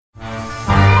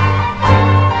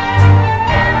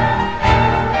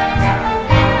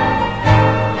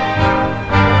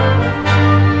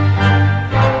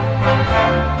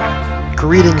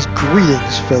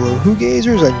Greetings, fellow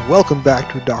Who-gazers, and welcome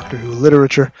back to Doctor Who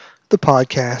Literature, the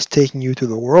podcast taking you through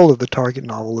the world of the Target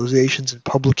novelizations in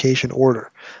publication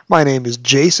order. My name is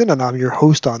Jason, and I'm your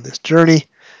host on this journey,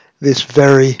 this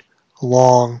very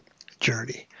long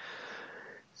journey.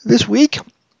 This week,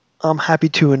 I'm happy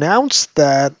to announce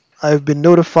that I've been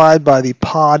notified by the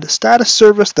Pod Status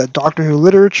Service that Doctor Who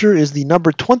Literature is the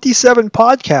number 27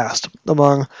 podcast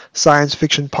among science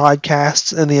fiction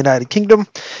podcasts in the United Kingdom.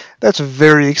 That's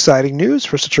very exciting news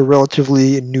for such a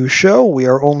relatively new show. We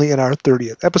are only in our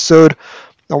 30th episode.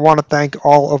 I want to thank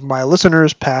all of my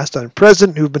listeners, past and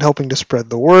present, who've been helping to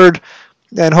spread the word,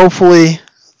 and hopefully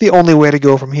the only way to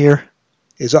go from here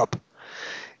is up.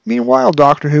 Meanwhile,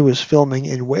 Doctor Who is filming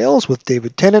in Wales with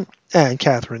David Tennant and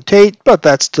Catherine Tate, but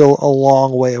that's still a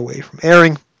long way away from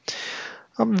airing.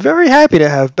 I'm very happy to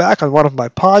have back on one of my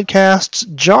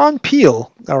podcasts, John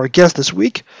Peel, our guest this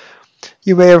week.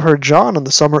 You may have heard John in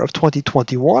the summer of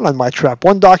 2021 on my Trap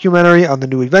 1 documentary on the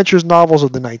New Adventures novels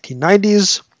of the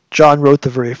 1990s. John wrote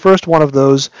the very first one of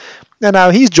those, and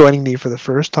now he's joining me for the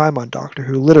first time on Doctor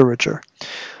Who Literature.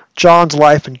 John's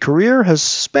life and career has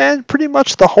spanned pretty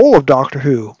much the whole of Doctor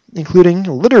Who, including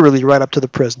literally right up to the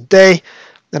present day,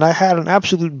 and I had an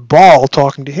absolute ball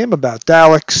talking to him about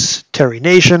Daleks, Terry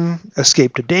Nation,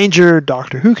 Escape to Danger,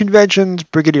 Doctor Who conventions,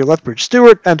 Brigadier Lethbridge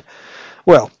Stewart, and,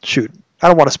 well, shoot, I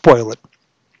don't want to spoil it.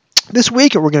 This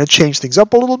week, we're going to change things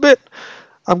up a little bit.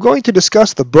 I'm going to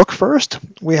discuss the book first.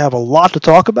 We have a lot to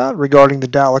talk about regarding the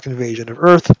Dalek invasion of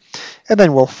Earth, and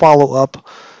then we'll follow up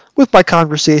with my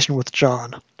conversation with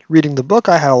John. Reading the book,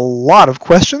 I had a lot of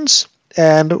questions,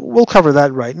 and we'll cover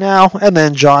that right now, and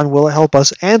then John will help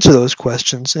us answer those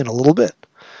questions in a little bit.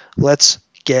 Let's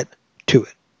get to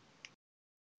it.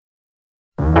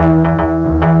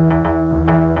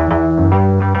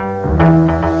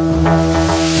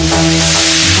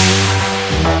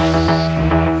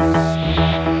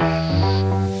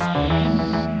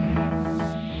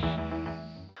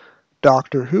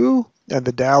 Doctor Who and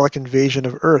the Dalek Invasion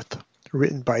of Earth,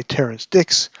 written by Terrance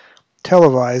Dicks,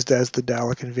 televised as the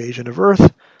Dalek Invasion of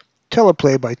Earth,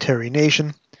 teleplay by Terry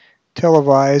Nation,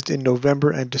 televised in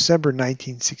November and December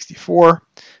 1964,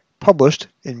 published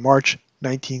in March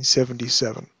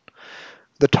 1977.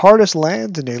 The TARDIS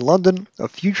lands in a London of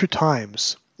future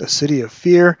times, a city of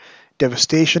fear,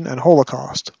 devastation, and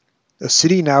Holocaust, a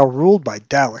city now ruled by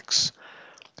Daleks.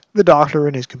 The Doctor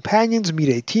and his companions meet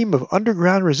a team of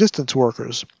underground resistance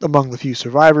workers among the few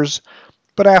survivors,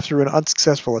 but after an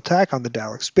unsuccessful attack on the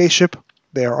Dalek spaceship,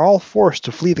 they are all forced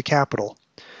to flee the capital.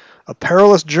 A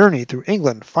perilous journey through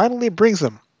England finally brings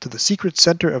them to the secret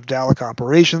center of Dalek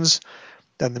operations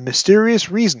and the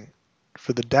mysterious reason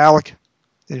for the Dalek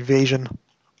invasion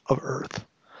of Earth.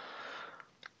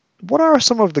 What are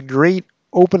some of the great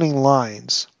opening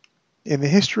lines in the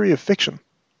history of fiction?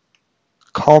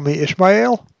 Call me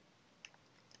Ishmael?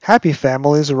 Happy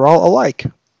families are all alike.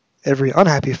 Every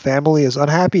unhappy family is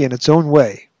unhappy in its own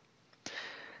way.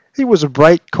 It was a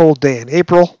bright, cold day in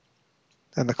April,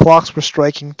 and the clocks were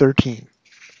striking 13.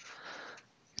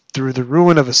 Through the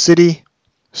ruin of a city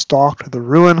stalked the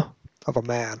ruin of a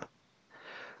man.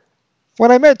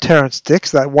 When I met Terrance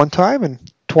Dicks that one time in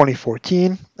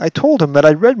 2014, I told him that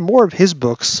I'd read more of his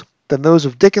books than those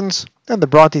of Dickens and the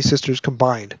Bronte sisters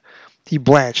combined. He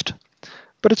blanched.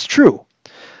 But it's true.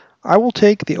 I will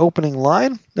take the opening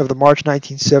line of the March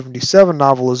 1977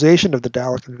 novelization of the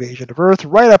Dalek Invasion of Earth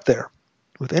right up there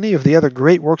with any of the other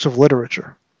great works of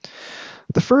literature.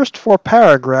 The first 4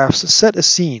 paragraphs set a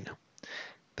scene.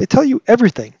 They tell you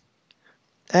everything.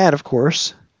 And, of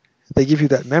course, they give you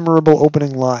that memorable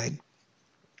opening line.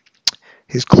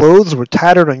 His clothes were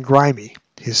tattered and grimy,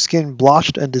 his skin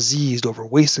blotched and diseased over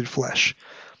wasted flesh.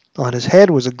 On his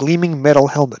head was a gleaming metal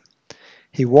helmet.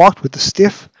 He walked with the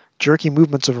stiff, jerky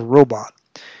movements of a robot,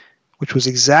 which was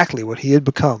exactly what he had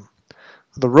become.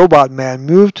 The robot man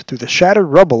moved through the shattered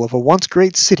rubble of a once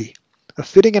great city, a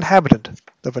fitting inhabitant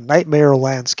of a nightmare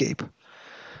landscape.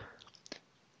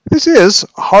 This is,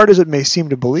 hard as it may seem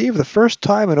to believe, the first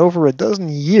time in over a dozen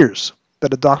years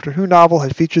that a Doctor Who novel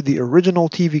had featured the original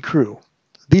TV crew.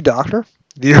 The Doctor,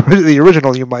 the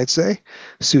original you might say,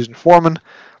 Susan Foreman,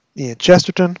 Ian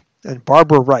Chesterton, and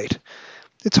Barbara Wright.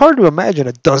 It's hard to imagine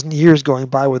a dozen years going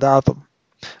by without them.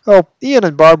 Oh, Ian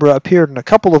and Barbara appeared in a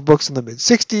couple of books in the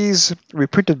mid-60s,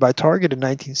 reprinted by Target in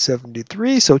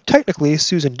 1973, so technically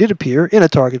Susan did appear in a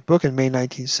Target book in May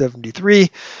 1973,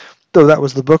 though that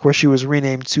was the book where she was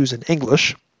renamed Susan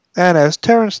English. And as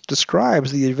Terrance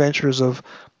describes the adventures of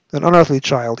an unearthly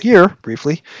child here,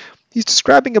 briefly, he's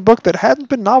describing a book that hadn't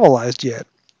been novelized yet,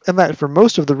 and that for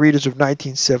most of the readers of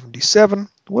 1977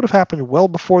 would have happened well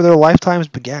before their lifetimes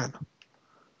began.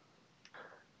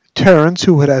 Terrence,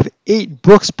 who would have 8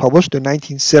 books published in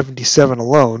 1977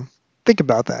 alone, think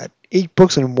about that, 8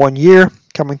 books in 1 year,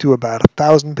 coming to about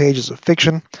 1,000 pages of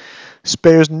fiction,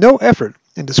 spares no effort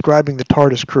in describing the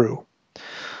TARDIS crew.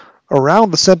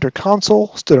 Around the center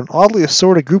console stood an oddly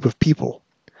assorted group of people.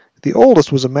 The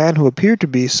oldest was a man who appeared to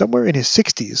be somewhere in his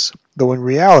 60s, though in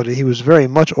reality he was very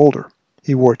much older.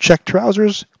 He wore check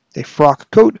trousers, a frock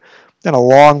coat, and a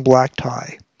long black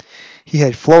tie. He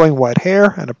had flowing white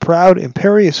hair and a proud,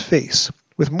 imperious face,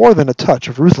 with more than a touch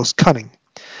of ruthless cunning.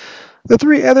 The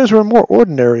 3 others were more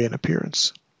ordinary in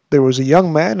appearance. There was a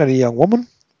young man and a young woman,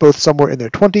 both somewhere in their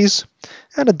 20s,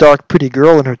 and a dark, pretty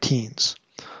girl in her teens.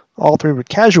 All 3 were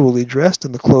casually dressed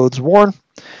in the clothes worn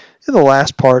in the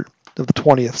last part of the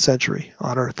 20th century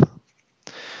on Earth.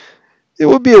 It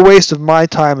would be a waste of my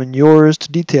time and yours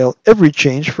to detail every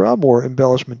change from, or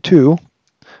embellishment to,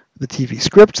 the TV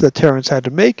script that Terrence had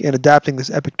to make in adapting this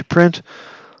epic to print,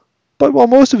 but while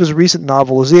most of his recent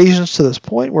novelizations to this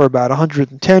point were about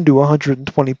 110 to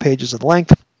 120 pages in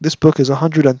length, this book is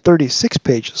 136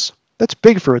 pages. That's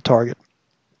big for a target.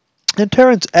 And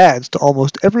Terrence adds to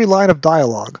almost every line of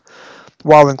dialogue,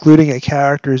 while including a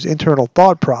character's internal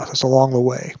thought process along the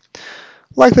way.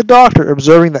 Like the Doctor,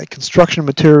 observing that construction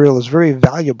material is very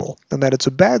valuable, and that it's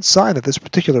a bad sign that this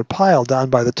particular pile down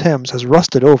by the Thames has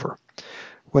rusted over.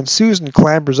 When Susan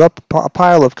clambers up a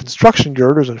pile of construction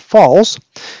girders and falls,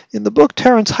 in the book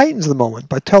Terrence heightens the moment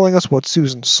by telling us what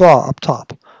Susan saw up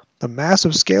top, the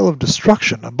massive scale of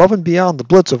destruction above and beyond the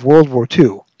Blitz of World War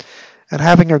II, and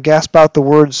having her gasp out the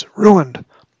words, "Ruined,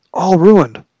 all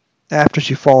ruined," after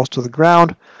she falls to the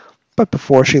ground, but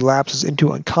before she lapses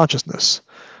into unconsciousness.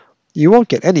 You won't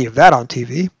get any of that on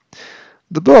TV.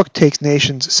 The book takes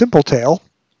Nation's simple tale,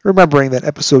 remembering that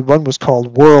Episode 1 was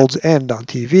called World's End on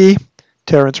TV,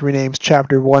 Terrence renames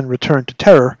Chapter 1 Return to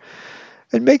Terror,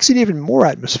 and makes it even more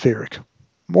atmospheric,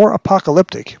 more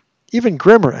apocalyptic, even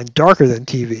grimmer and darker than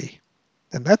TV.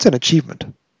 And that's an achievement.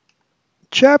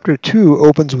 Chapter 2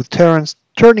 opens with Terrence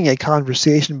turning a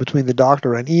conversation between the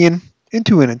Doctor and Ian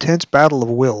into an intense battle of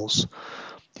wills.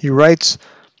 He writes,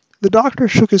 "The Doctor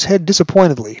shook his head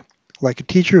disappointedly, like a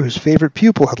teacher whose favorite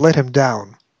pupil had let him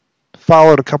down,"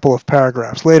 followed a couple of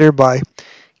paragraphs later by,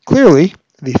 "Clearly,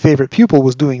 the favorite pupil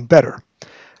was doing better,"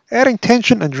 adding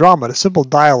tension and drama to simple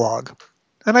dialogue.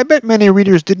 And I bet many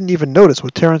readers didn't even notice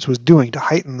what Terrence was doing to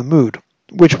heighten the mood,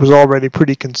 which was already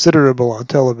pretty considerable on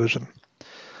television.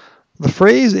 The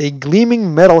phrase, "a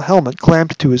gleaming metal helmet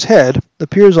clamped to his head,"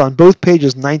 appears on both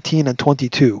pages 19 and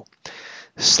 22.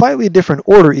 Slightly different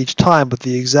order each time, but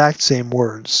the exact same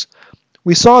words.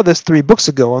 We saw this 3 books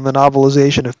ago on the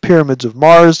novelization of Pyramids of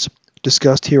Mars,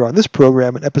 discussed here on this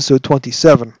program in episode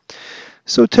 27.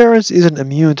 So Terrence isn't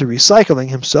immune to recycling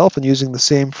himself and using the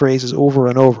same phrases over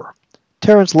and over.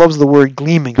 Terrence loves the word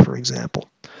gleaming, for example.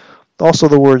 Also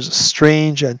the words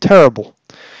strange and terrible.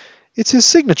 It's his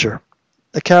signature,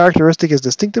 a characteristic as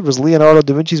distinctive as Leonardo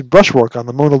da Vinci's brushwork on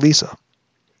the Mona Lisa.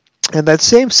 And that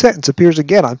same sentence appears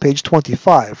again on page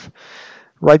 25,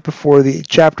 right before the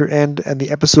chapter end and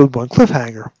the episode 1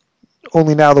 cliffhanger,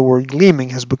 only now the word gleaming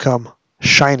has become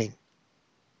shining.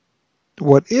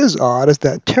 What is odd is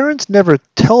that Terrence never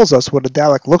tells us what a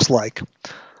Dalek looks like,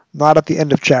 not at the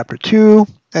end of chapter 2,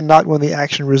 and not when the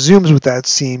action resumes with that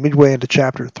scene midway into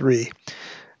chapter 3.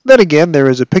 Then again, there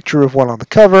is a picture of one on the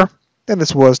cover, and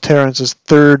this was Terrence's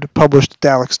 3rd published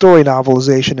Dalek story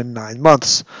novelization in 9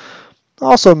 months.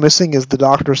 Also missing is the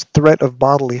Doctor's threat of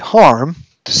bodily harm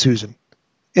to Susan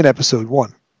in episode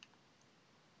 1.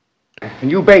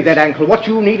 And you bathe that ankle. What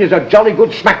you need is a jolly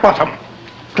good smack bottom.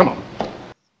 Come on.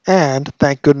 And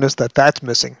thank goodness that that's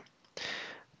missing.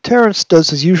 Terrence does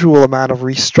his usual amount of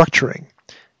restructuring.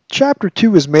 Chapter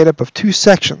 2 is made up of 2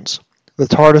 sections, the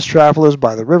TARDIS travelers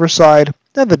by the riverside,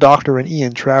 and the Doctor and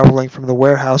Ian traveling from the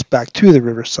warehouse back to the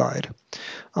riverside.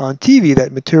 On TV,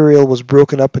 that material was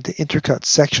broken up into intercut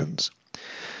sections.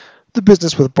 The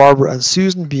business with Barbara and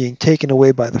Susan being taken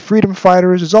away by the Freedom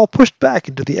Fighters is all pushed back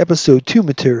into the episode 2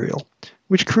 material,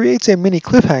 which creates a mini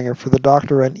cliffhanger for the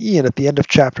Doctor and Ian at the end of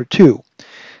chapter 2,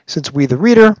 since we the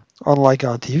reader, unlike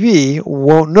on TV,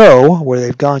 won't know where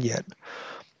they've gone yet.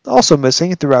 Also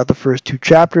missing throughout the first 2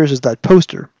 chapters is that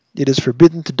poster. It is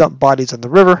forbidden to dump bodies in the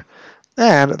river,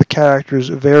 and the characters'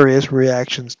 various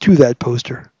reactions to that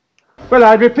poster. Well,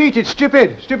 I repeat, it's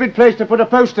stupid. Stupid place to put a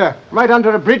poster. Right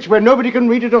under a bridge where nobody can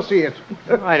read it or see it.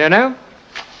 I don't know.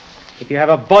 If you have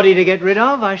a body to get rid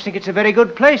of, I think it's a very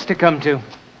good place to come to.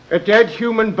 A dead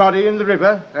human body in the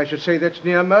river? I should say that's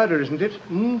near murder, isn't it?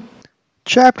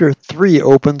 Chapter 3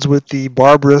 opens with the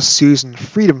Barbara Susan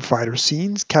Freedom Fighter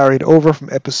scenes carried over from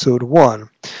episode 1,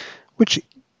 which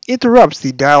interrupts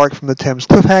the Dalek from the Thames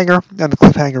cliffhanger and the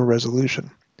cliffhanger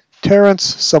resolution. Terence,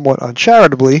 somewhat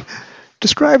uncharitably,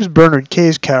 describes Bernard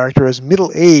Kay's character as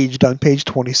middle-aged on page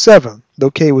 27,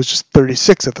 though Kay was just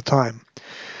 36 at the time.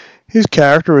 His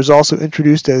character is also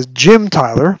introduced as Jim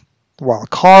Tyler, while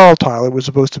Carl Tyler was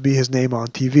supposed to be his name on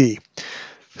TV.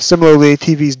 Similarly,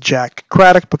 TV's Jack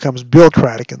Craddock becomes Bill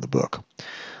Craddock in the book.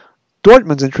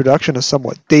 Dortmund's introduction is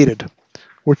somewhat dated.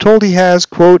 We're told he has,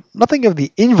 quote, nothing of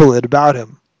the invalid about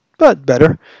him, but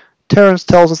better. Terence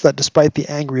tells us that despite the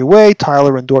angry way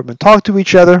Tyler and Dortmund talk to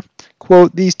each other,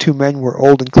 quote, these two men were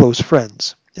old and close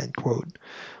friends, end quote.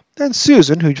 And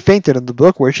Susan, who'd fainted in the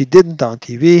book where she didn't on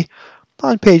TV,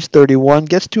 on page 31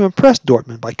 gets to impress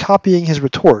Dortmund by copying his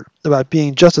retort about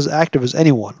being just as active as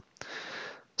anyone,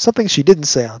 something she didn't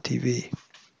say on TV.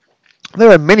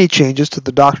 There are many changes to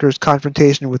the Doctor's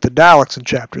confrontation with the Daleks in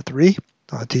Chapter 3.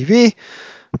 On TV,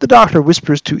 the Doctor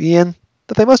whispers to Ian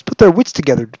that they must put their wits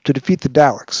together to defeat the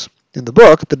Daleks. In the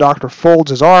book, the Doctor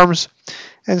folds his arms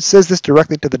and says this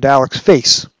directly to the Dalek's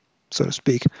face, so to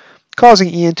speak,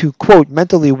 causing Ian to, quote,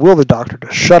 mentally will the Doctor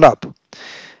to shut up.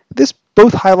 This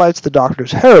both highlights the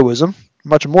Doctor's heroism,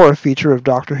 much more a feature of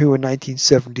Doctor Who in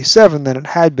 1977 than it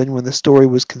had been when the story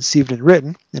was conceived and written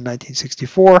in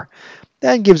 1964,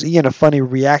 and gives Ian a funny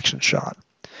reaction shot.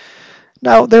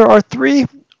 Now, there are three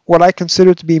what I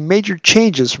consider to be major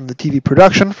changes from the TV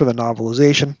production for the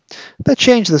novelization that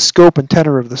change the scope and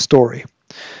tenor of the story.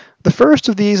 The first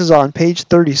of these is on page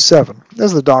 37,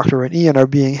 as the Doctor and Ian are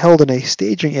being held in a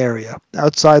staging area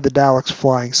outside the Dalek's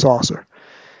flying saucer.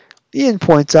 Ian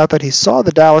points out that he saw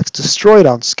the Daleks destroyed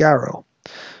on Scarrow.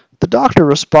 The Doctor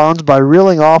responds by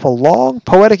reeling off a long,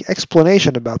 poetic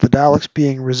explanation about the Daleks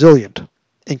being resilient,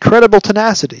 incredible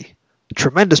tenacity,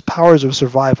 tremendous powers of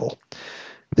survival.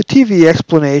 The TV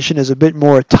explanation is a bit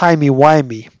more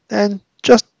timey-wimey, and,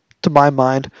 just to my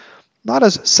mind, not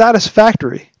as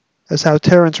satisfactory as how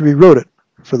Terence rewrote it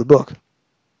for the book.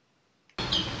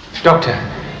 Doctor,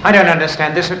 I don't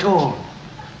understand this at all.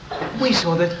 We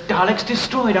saw the Daleks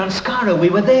destroyed on Skaro. We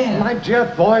were there. My dear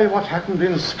boy, what happened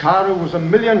in Skaro was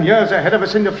 1,000,000 years ahead of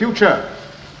us in the future.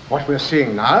 What we're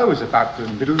seeing now is about the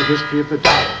middle history of the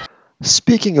Daleks.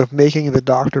 Speaking of making the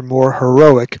Doctor more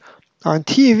heroic, on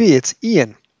TV it's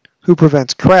Ian who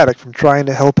prevents Craddock from trying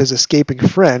to help his escaping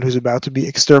friend who's about to be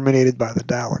exterminated by the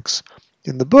Daleks.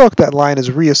 In the book, that line is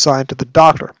reassigned to the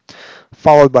Doctor,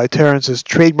 followed by Terence's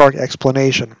trademark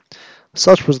explanation.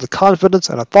 Such was the confidence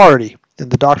and authority in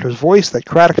the Doctor's voice that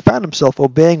Craddock found himself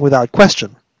obeying without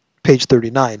question. Page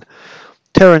 39.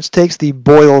 Terence takes the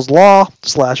Boyle's Law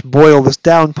 / boil this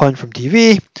down pun from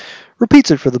TV,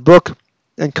 repeats it for the book,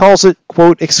 and calls it,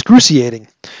 quote, excruciating,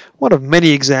 one of many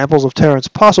examples of Terence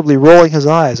possibly rolling his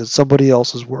eyes at somebody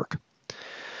else's work.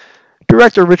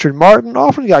 Director Richard Martin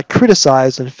often got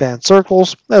criticized in fan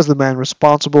circles as the man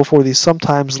responsible for the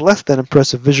sometimes less than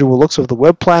impressive visual looks of the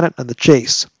Web Planet and the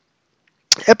Chase.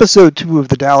 Episode 2 of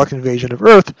the Dalek Invasion of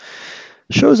Earth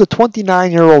shows a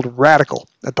 29-year-old radical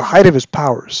at the height of his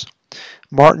powers.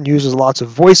 Martin uses lots of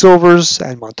voiceovers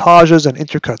and montages and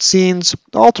intercut scenes,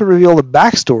 all to reveal the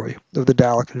backstory of the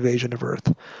Dalek Invasion of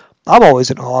Earth. I'm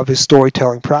always in awe of his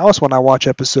storytelling prowess when I watch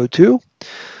Episode 2.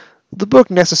 The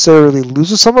book necessarily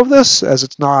loses some of this, as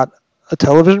it's not a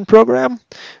television program.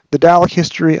 The Dalek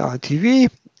history on TV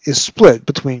is split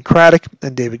between Craddock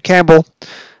and David Campbell,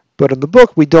 but in the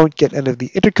book we don't get any of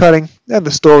the intercutting, and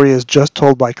the story is just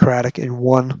told by Craddock in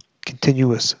one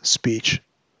continuous speech.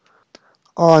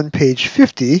 On page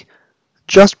 50,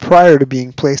 just prior to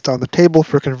being placed on the table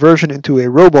for conversion into a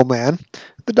Robo-Man,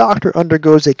 the Doctor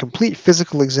undergoes a complete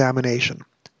physical examination.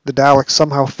 The Daleks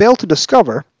somehow fail to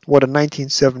discover what in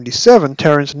 1977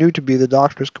 Terence knew to be the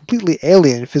Doctor's completely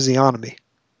alien physiognomy.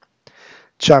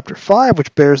 Chapter 5,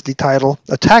 which bears the title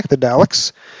Attack the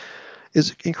Daleks,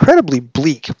 is incredibly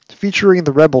bleak, featuring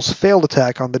the rebels' failed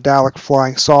attack on the Dalek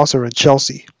flying saucer in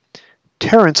Chelsea.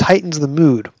 Terence heightens the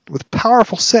mood with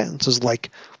powerful sentences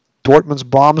like, Dortmund's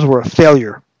bombs were a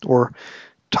failure, or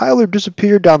Tyler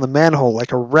disappeared down the manhole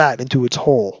like a rat into its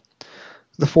hole.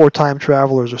 The four time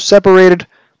travelers are separated,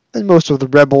 and most of the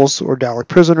rebels or Dalek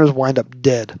prisoners wind up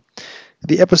dead.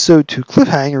 The episode 2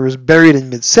 cliffhanger is buried in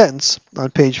mid-sentence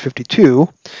on page 52,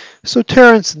 so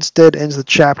Terence instead ends the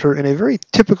chapter in a very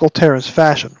typical Terence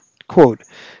fashion. Quote,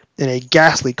 in a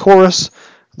ghastly chorus,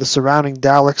 the surrounding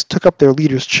Daleks took up their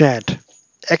leader's chant,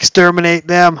 exterminate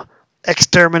them!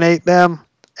 Exterminate them!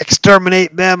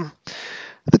 Exterminate them!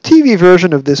 The TV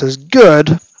version of this is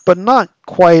good, but not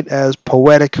quite as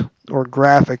poetic or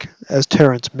graphic as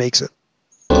Terence makes it.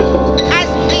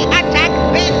 As we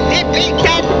attack, we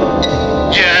defeated!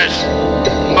 Yes,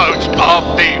 most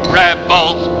of the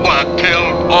rebels were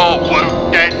killed or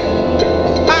wounded.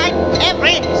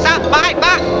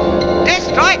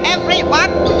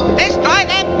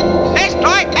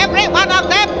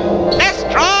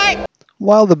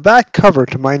 While the back cover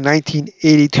to my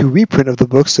 1982 reprint of the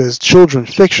book says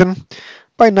children's fiction,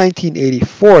 by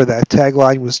 1984 that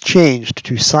tagline was changed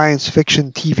to science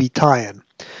fiction TV tie-in.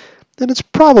 And it's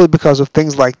probably because of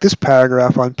things like this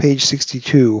paragraph on page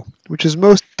 62, which is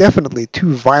most definitely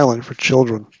too violent for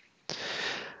children.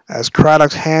 As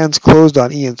Craddock's hands closed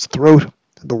on Ian's throat,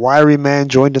 the wiry man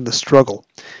joined in the struggle.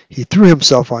 He threw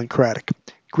himself on Craddock,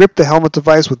 gripped the helmet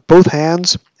device with both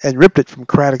hands, and ripped it from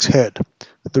Craddock's head.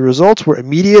 The results were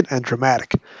immediate and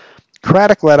dramatic.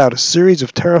 Craddock let out a series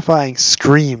of terrifying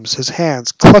screams, his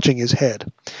hands clutching his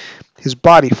head. His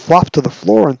body flopped to the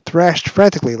floor and thrashed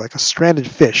frantically like a stranded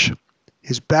fish.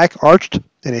 His back arched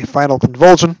in a final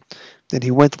convulsion, and he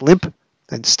went limp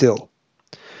and still.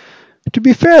 To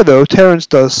be fair, though, Terrence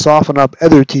does soften up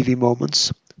other TV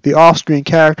moments. The off-screen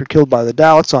character killed by the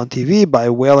Daleks on TV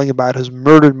by wailing about his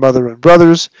murdered mother and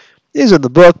brothers is in the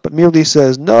book, but merely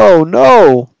says, "No,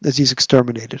 no," as he's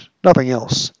exterminated. Nothing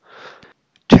else.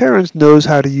 Terrence knows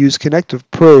how to use connective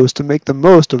prose to make the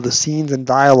most of the scenes and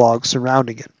dialogue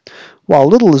surrounding it. While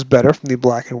little is better from the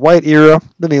black and white era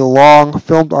than a long,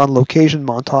 filmed-on-location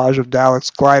montage of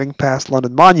Daleks gliding past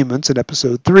London monuments in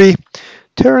Episode 3,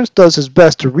 Terrence does his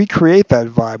best to recreate that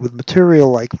vibe with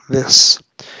material like this.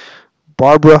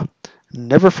 Barbara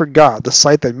never forgot the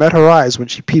sight that met her eyes when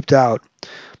she peeped out.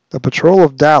 A patrol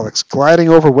of Daleks gliding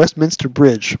over Westminster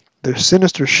Bridge, their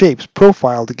sinister shapes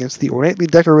profiled against the ornately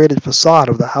decorated facade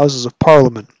of the Houses of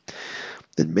Parliament.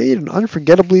 It made an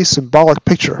unforgettably symbolic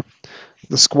picture.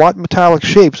 The squat metallic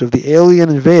shapes of the alien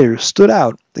invaders stood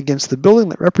out against the building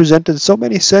that represented so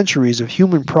many centuries of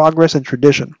human progress and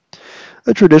tradition,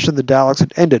 a tradition the Daleks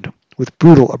had ended with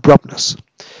brutal abruptness.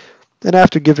 And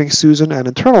after giving Susan an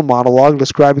internal monologue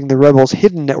describing the rebels'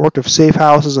 hidden network of safe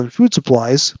houses and food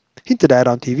supplies, hinted at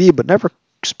on TV but never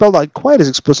spelled out quite as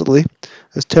explicitly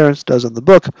as Terrence does in the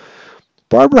book,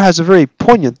 Barbara has a very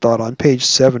poignant thought on page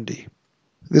 70.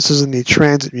 This is in the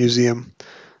Transit Museum.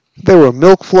 There were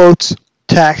milk floats,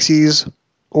 taxis,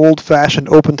 old-fashioned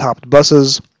open-topped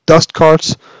buses, dust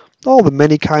carts, all the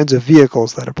many kinds of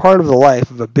vehicles that are part of the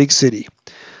life of a big city.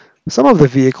 Some of the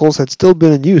vehicles had still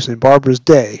been in use in Barbara's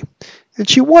day, and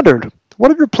she wondered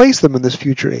what had replaced them in this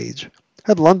future age.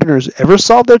 Had Londoners ever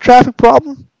solved their traffic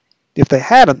problem? If they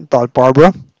hadn't, thought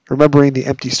Barbara, remembering the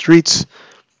empty streets,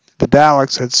 the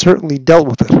Daleks had certainly dealt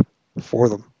with it for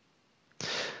them.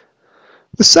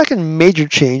 The second major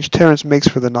change Terrence makes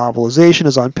for the novelization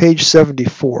is on page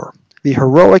 74, the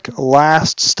heroic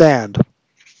last stand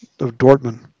of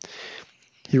Dortmund.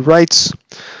 He writes,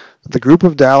 "The group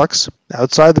of Daleks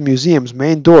outside the museum's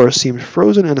main door seemed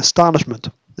frozen in astonishment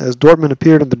as Dortmund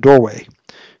appeared in the doorway.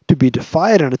 To be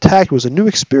defied and attacked was a new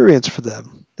experience for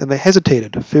them, and they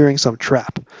hesitated, fearing some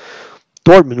trap.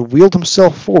 Dortmund wheeled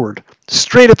himself forward,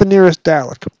 straight at the nearest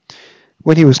Dalek.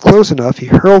 When he was close enough, he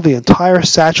hurled the entire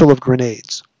satchel of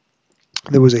grenades.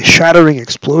 There was a shattering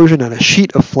explosion and a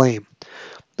sheet of flame.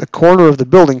 The corner of the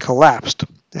building collapsed,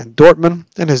 and Dortmund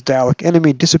and his Dalek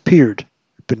enemy disappeared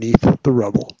beneath the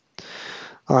rubble."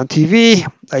 On TV,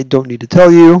 I don't need to tell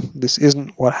you, this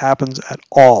isn't what happens at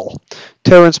all.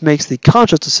 Terrence makes the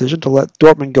conscious decision to let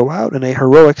Dortmund go out in a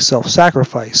heroic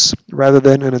self-sacrifice, rather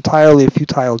than an entirely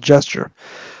futile gesture.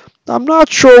 I'm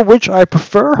not sure which I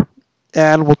prefer,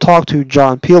 and we'll talk to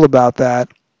John Peel about that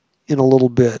in a little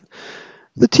bit.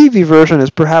 The TV version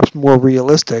is perhaps more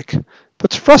realistic, but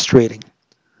it's frustrating.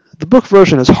 The book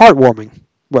version is heartwarming.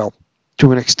 Well,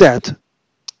 to an extent.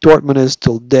 Dortmund is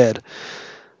still dead.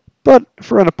 But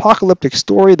for an apocalyptic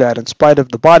story that, in spite of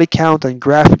the body count and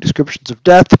graphic descriptions of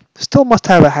death, still must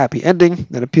have a happy ending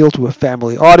and appeal to a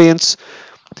family audience,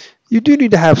 you do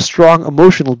need to have strong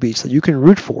emotional beats that you can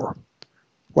root for,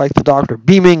 like the Doctor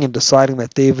beaming and deciding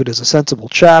that David is a sensible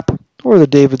chap, or the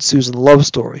David-Susan love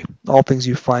story, all things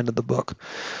you find in the book.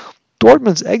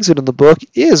 Dortmund's exit in the book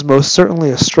is most certainly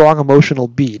a strong emotional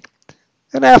beat,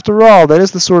 and after all, that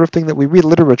is the sort of thing that we read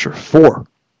literature for.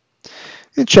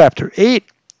 In Chapter 8,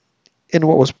 in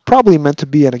what was probably meant to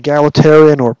be an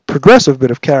egalitarian or progressive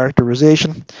bit of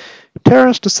characterization,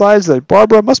 Terrence decides that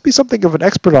Barbara must be something of an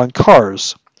expert on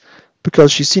cars,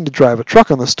 because she's seen to drive a truck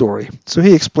in the story. So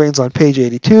he explains on page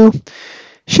 82,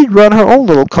 she'd run her own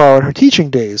little car in her teaching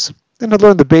days, and had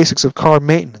learned the basics of car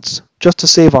maintenance, just to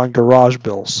save on garage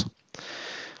bills.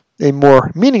 A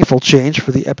more meaningful change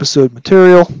for the episode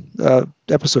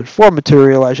 4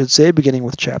 material, I should say, beginning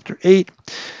with Chapter 8,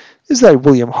 is that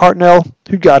William Hartnell,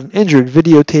 who got injured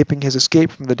videotaping his escape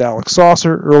from the Dalek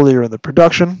saucer earlier in the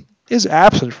production, is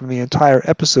absent from the entire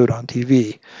episode on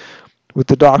TV. With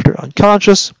the Doctor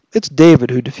unconscious, it's David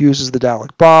who defuses the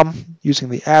Dalek bomb using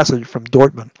the acid from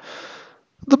Dortmund.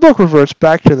 The book reverts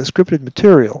back to the scripted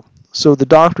material, so the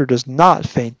Doctor does not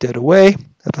faint dead away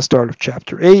at the start of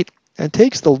Chapter 8 and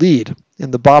takes the lead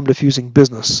in the bomb-defusing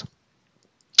business.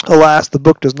 Alas, the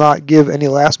book does not give any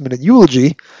last-minute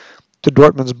eulogy to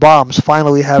Dortmund's bombs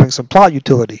finally having some plot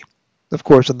utility. Of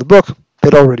course, in the book,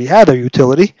 they'd already had their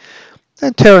utility,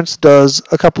 and Terence does,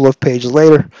 a couple of pages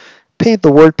later, paint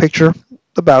the word picture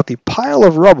about the pile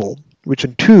of rubble which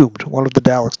entombed one of the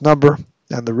Daleks' number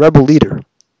and the rebel leader,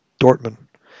 Dortmund.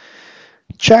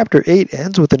 Chapter 8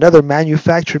 ends with another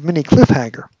manufactured mini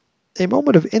cliffhanger, a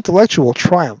moment of intellectual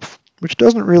triumph, which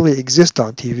doesn't really exist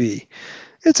on TV.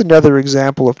 It's another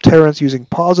example of Terence using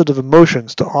positive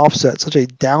emotions to offset such a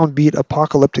downbeat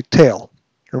apocalyptic tale.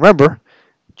 Remember,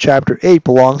 Chapter 8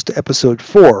 belongs to Episode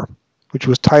 4, which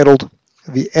was titled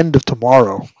The End of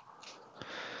Tomorrow.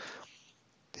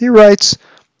 He writes,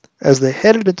 as they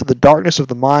headed into the darkness of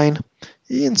the mine,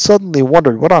 Ian suddenly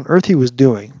wondered what on earth he was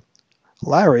doing.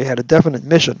 Larry had a definite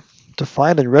mission, to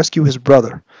find and rescue his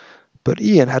brother, but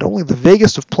Ian had only the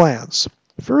vaguest of plans.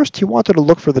 First, he wanted to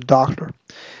look for the Doctor.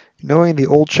 Knowing the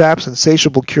old chap's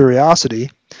insatiable curiosity,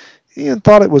 Ian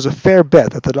thought it was a fair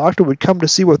bet that the Doctor would come to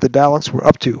see what the Daleks were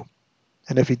up to.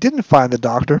 And if he didn't find the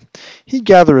Doctor, he'd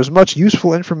gather as much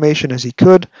useful information as he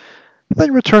could,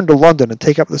 then return to London and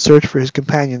take up the search for his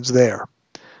companions there.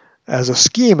 As a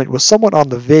scheme, it was somewhat on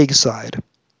the vague side,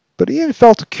 but Ian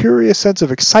felt a curious sense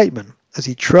of excitement as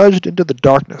he trudged into the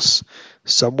darkness.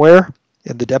 Somewhere,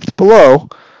 in the depths below,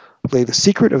 lay the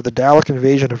secret of the Dalek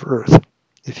invasion of Earth.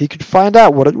 If he could find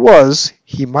out what it was,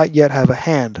 he might yet have a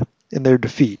hand in their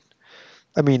defeat.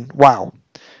 I mean, wow.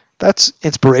 That's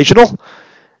inspirational.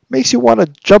 Makes you want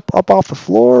to jump up off the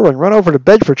floor and run over to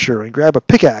Bedfordshire and grab a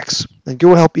pickaxe and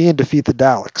go help Ian defeat the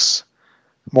Daleks.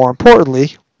 More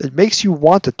importantly, it makes you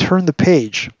want to turn the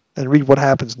page and read what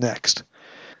happens next.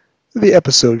 The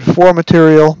Episode 4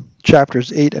 material,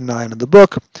 Chapters 8 and 9 in the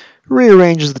book,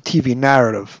 rearranges the TV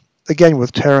narrative, again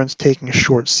with Terence taking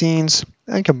short scenes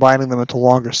and combining them into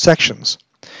longer sections.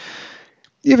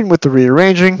 Even with the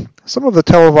rearranging, some of the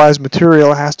televised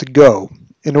material has to go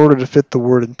in order to fit the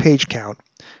word and page count,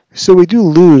 so we do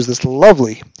lose this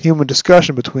lovely human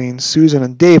discussion between Susan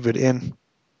and David in,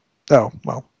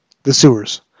 the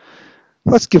sewers.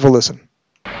 Let's give a listen.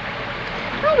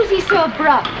 Why was he so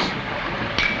abrupt?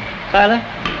 Tyler?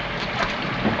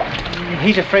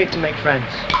 He's afraid to make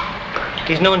friends.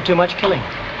 He's known too much killing.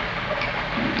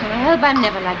 Oh, I hope I'm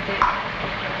never like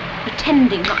that.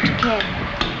 Pretending not to care.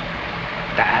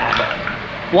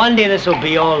 One day this will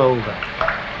be all over.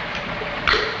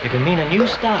 It'll mean a new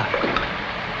start.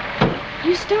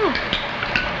 New start?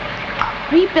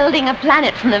 Rebuilding a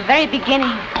planet from the very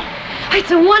beginning. It's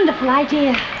a wonderful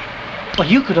idea. Well,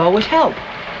 you could always help.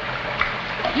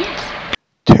 Yes.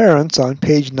 Terence, on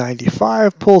page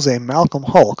 95, pulls a Malcolm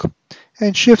Hulk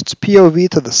and shifts POV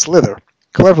to the Slither,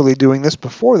 cleverly doing this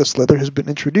before the Slither has been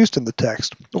introduced in the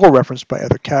text or referenced by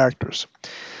other characters.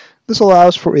 This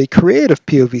allows for a creative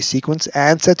POV sequence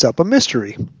and sets up a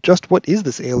mystery. Just what is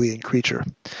this alien creature?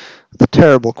 The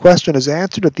terrible question is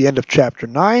answered at the end of Chapter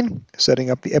 9, setting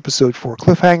up the Episode 4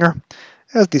 cliffhanger,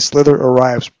 as the Slither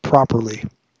arrives properly.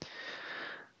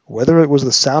 Whether it was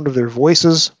the sound of their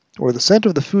voices or the scent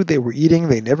of the food they were eating,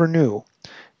 they never knew.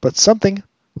 But something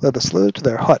led the Slither to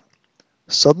their hut.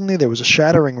 Suddenly there was a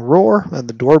shattering roar, and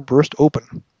the door burst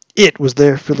open. It was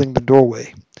there filling the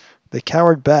doorway. They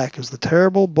cowered back as the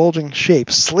terrible, bulging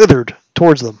shape slithered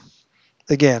towards them.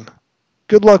 Again,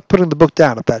 good luck putting the book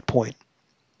down at that point.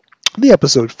 The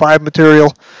Episode 5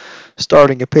 material,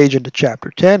 starting a page into Chapter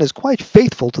 10, is quite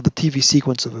faithful to the TV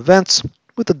sequence of events,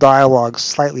 with the dialogue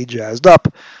slightly jazzed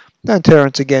up, and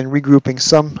Terence again regrouping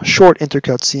some short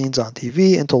intercut scenes on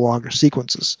TV into longer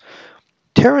sequences.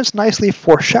 Terence nicely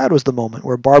foreshadows the moment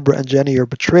where Barbara and Jenny are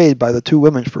betrayed by the two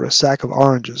women for a sack of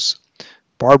oranges.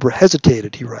 Barbara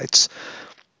hesitated, he writes.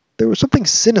 There was something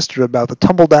sinister about the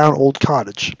tumble-down old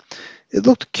cottage. It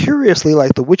looked curiously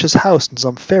like the witch's house in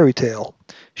some fairy tale.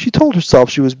 She told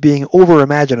herself she was being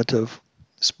over-imaginative.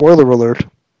 Spoiler alert,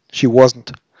 she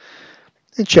wasn't.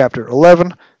 In Chapter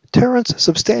 11, Terence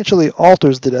substantially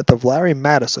alters the death of Larry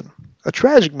Madison, a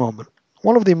tragic moment,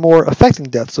 one of the more affecting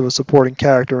deaths of a supporting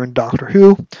character in Doctor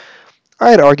Who.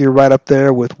 I'd argue right up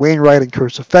there with Wainwright in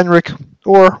Curse of Fenric,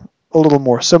 or, a little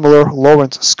more similar,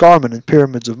 Lawrence Scarman in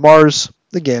Pyramids of Mars.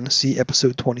 Again, see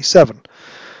Episode 27.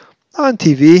 On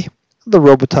TV, the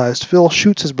robotized Phil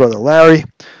shoots his brother Larry,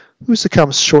 who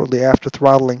succumbs shortly after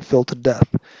throttling Phil to death.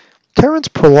 Terence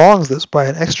prolongs this by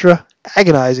an extra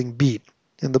agonizing beat.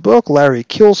 In the book, Larry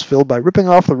kills Phil by ripping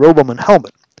off the Roboman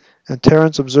helmet, and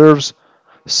Terence observes,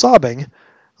 sobbing,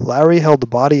 Larry held the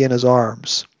body in his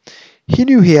arms. He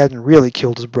knew he hadn't really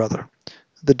killed his brother.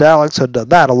 The Daleks had done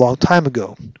that a long time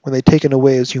ago, when they'd taken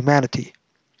away his humanity.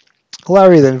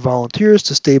 Larry then volunteers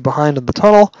to stay behind in the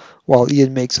tunnel while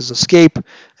Ian makes his escape,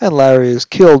 and Larry is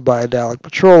killed by a Dalek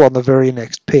patrol on the very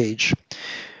next page.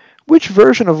 Which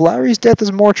version of Larry's death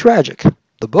is more tragic?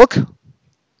 The book?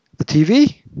 The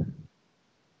TV?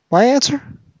 My answer?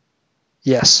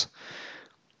 Yes.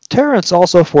 Terrence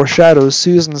also foreshadows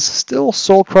Susan's still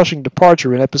soul-crushing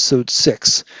departure in Episode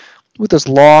 6, with this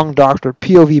long Dr.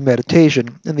 POV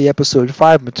meditation in the Episode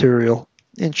 5 material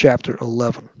in Chapter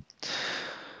 11.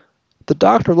 The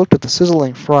Doctor looked at the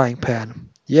sizzling frying pan.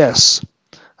 Yes,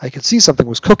 I could see something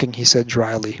was cooking, he said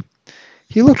dryly.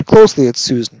 He looked closely at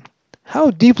Susan.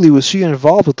 How deeply was she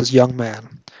involved with this young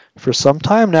man? For some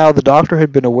time now, the Doctor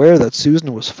had been aware that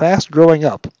Susan was fast growing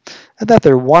up, and that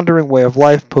their wandering way of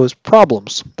life posed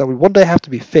problems that would one day have to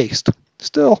be faced.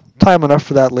 Still, time enough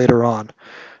for that later on.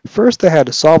 First, they had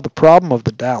to solve the problem of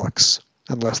the Daleks.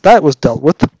 Unless that was dealt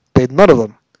with, they'd none of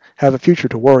them have a future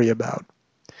to worry about.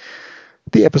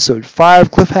 The Episode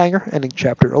 5 cliffhanger, ending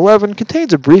Chapter 11,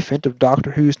 contains a brief hint of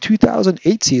Doctor Who's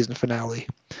 2008 season finale.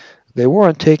 They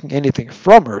weren't taking anything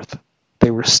from Earth.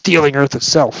 They were stealing Earth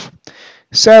itself.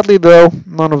 Sadly, though,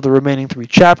 none of the remaining 3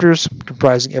 chapters,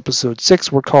 comprising Episode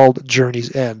 6, were called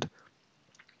Journey's End.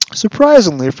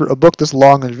 Surprisingly, for a book this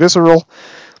long and visceral,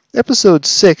 Episode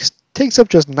 6 takes up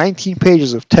just 19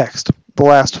 pages of text, the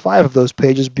last 5 of those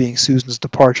pages being Susan's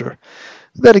departure.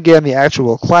 Then again, the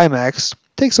actual climax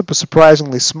takes up a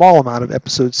surprisingly small amount of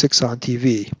Episode 6 on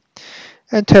TV.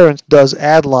 And Terrence does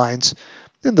add lines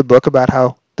in the book about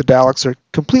how the Daleks are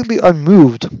completely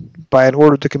unmoved by an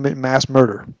order to commit mass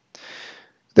murder.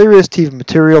 There is TV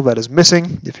material that is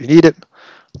missing, if you need it,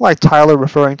 like Tyler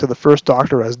referring to the first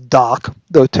Doctor as Doc,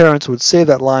 though Terrence would save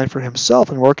that line for himself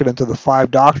and work it into the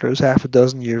 5 Doctors half a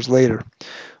dozen years later,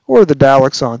 or the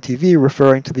Daleks on TV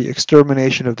referring to the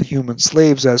extermination of the human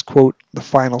slaves as, quote, the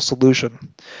final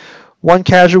solution. One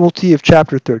casualty of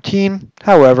Chapter 13,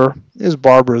 however, is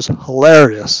Barbara's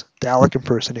hilarious Dalek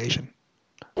impersonation.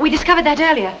 We discovered that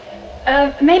earlier.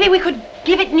 Maybe we could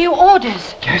give it new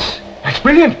orders. Yes, that's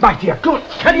brilliant, my dear. Good,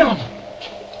 carry on.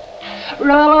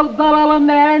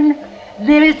 Man,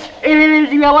 this is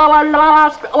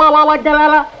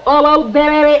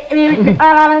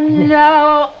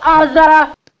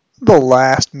the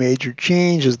last major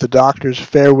change is the Doctor's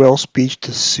farewell speech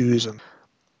to Susan.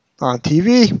 On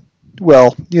TV,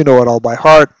 well, you know it all by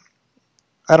heart.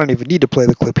 I don't even need to play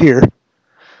the clip here.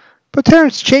 But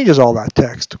Terrence changes all that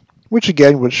text, which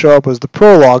again would show up as the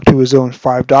prologue to his own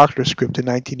 5 Doctor script in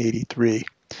 1983.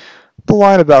 The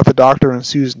line about the Doctor and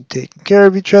Susan taking care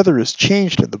of each other is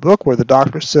changed in the book, where the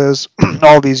Doctor says,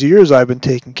 all these years I've been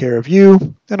taking care of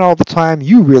you, and all the time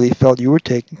you really felt you were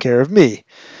taking care of me.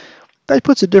 That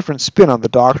puts a different spin on the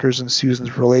Doctor's and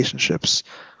Susan's relationships.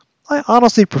 I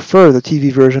honestly prefer the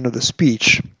TV version of the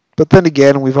speech, but then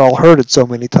again, we've all heard it so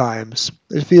many times.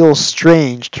 It feels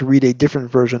strange to read a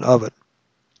different version of it.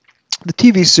 The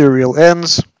TV serial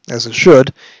ends, as it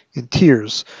should, in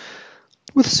tears,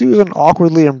 with Susan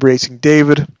awkwardly embracing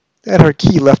David and her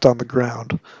key left on the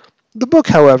ground. The book,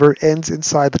 however, ends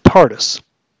inside the TARDIS,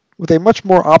 with a much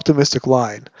more optimistic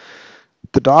line.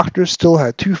 The Doctor still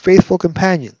had 2 faithful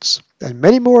companions, and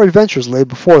many more adventures lay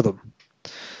before them.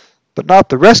 But not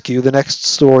the rescue, the next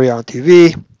story on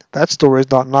TV. That story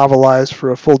is not novelized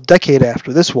for a full decade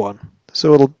after this one,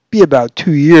 so it'll be about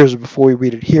 2 years before we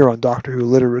read it here on Doctor Who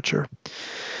literature.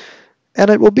 And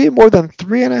it will be more than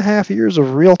 3.5 years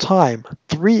of real time,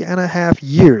 3.5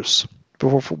 years,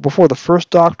 before the first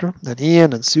Doctor and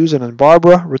Ian and Susan and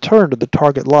Barbara return to the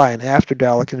target line after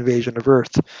Dalek invasion of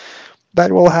Earth.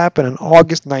 That will happen in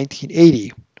August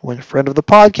 1980, when friend of the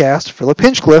podcast, Philip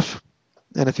Hinchcliffe,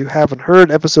 and if you haven't heard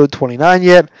episode 29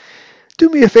 yet, do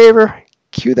me a favor,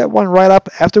 cue that one right up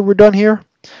after we're done here,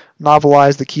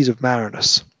 novelize The Keys of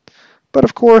Marinus. But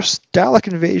of course,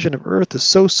 Dalek Invasion of Earth is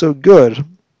so good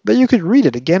that you could read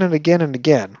it again and again and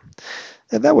again,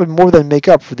 and that would more than make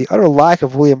up for the utter lack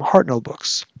of William Hartnell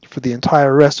books for the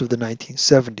entire rest of the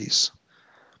 1970s.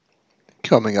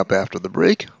 Coming up after the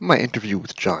break, my interview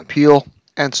with John Peel,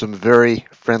 and some very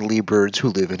friendly birds who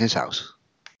live in his house.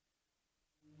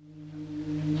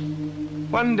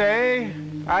 One day,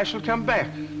 I shall come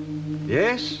back.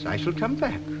 Yes, I shall come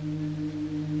back.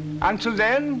 Until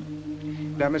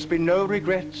then, there must be no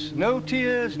regrets, no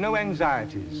tears, no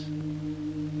anxieties.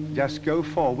 Just go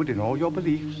forward in all your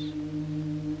beliefs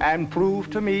and prove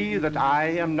to me that I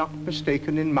am not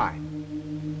mistaken in mine.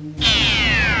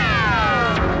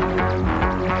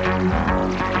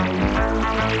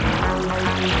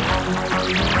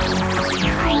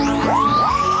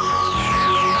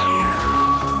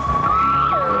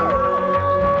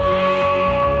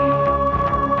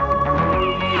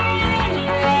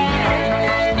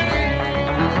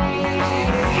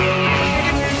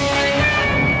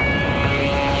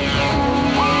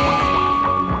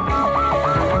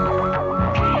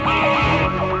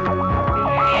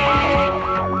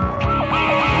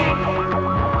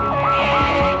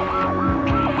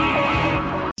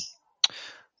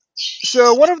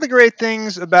 So one of the great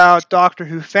things about Doctor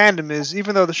Who fandom is,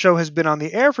 even though the show has been on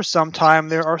the air for some time,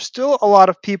 there are still a lot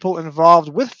of people involved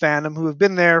with fandom who have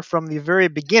been there from the very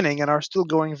beginning and are still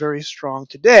going very strong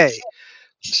today.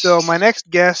 So my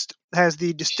next guest has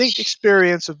the distinct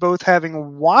experience of both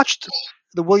having watched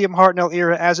the William Hartnell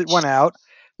era as it went out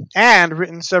and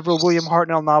written several William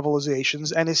Hartnell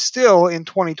novelizations and is still in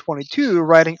 2022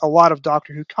 writing a lot of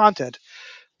Doctor Who content.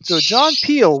 So John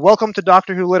Peel, welcome to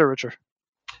Doctor Who literature.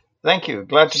 Thank you.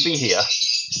 Glad to be here.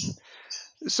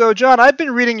 So, John, I've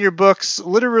been reading your books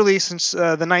literally since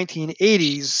the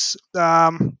 1980s,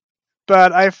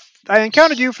 but I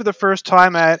encountered you for the first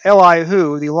time at LI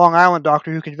Who, the Long Island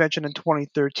Doctor Who convention in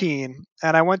 2013,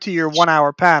 and I went to your 1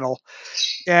 hour panel,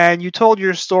 and you told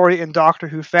your story in Doctor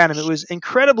Who fandom. It was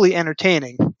incredibly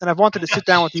entertaining, and I've wanted to sit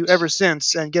down with you ever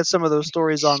since and get some of those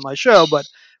stories on my show, but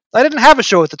I didn't have a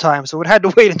show at the time, so it had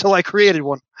to wait until I created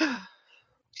one.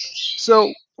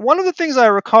 So, one of the things I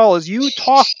recall is you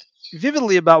talked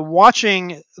vividly about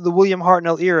watching the William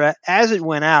Hartnell era as it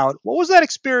went out. What was that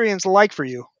experience like for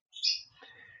you?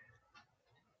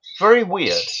 Very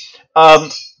weird.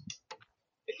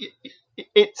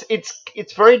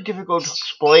 It's very difficult to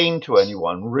explain to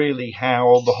anyone really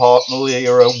how the Hartnell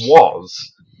era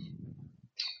was.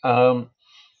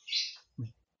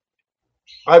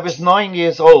 I was 9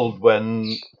 years old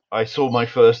when I saw my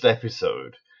first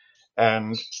episode,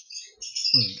 and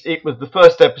it was the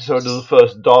first episode of the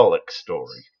first Dalek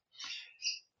story.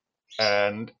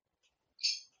 And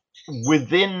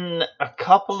within a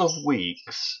couple of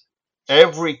weeks,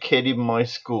 every kid in my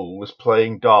school was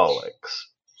playing Daleks.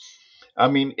 I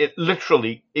mean, it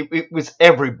literally, it was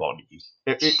everybody.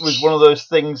 It was one of those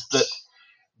things that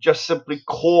just simply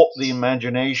caught the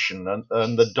imagination, and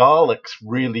the Daleks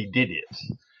really did it.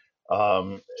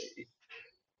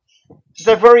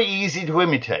 They're very easy to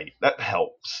imitate. That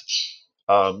helps.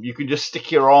 You can just stick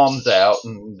your arms out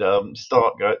and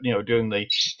start, doing the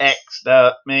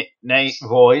exterminate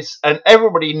voice, and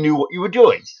everybody knew what you were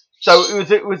doing. So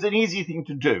it was an easy thing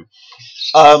to do.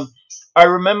 I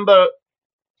remember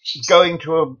going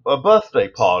to a birthday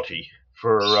party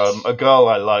for a girl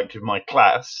I liked in my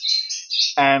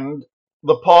class, and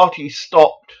the party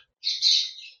stopped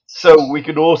so we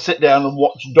could all sit down and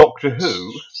watch Doctor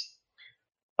Who.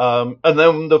 And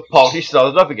then the party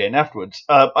started up again afterwards.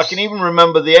 I can even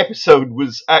remember the episode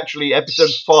was actually episode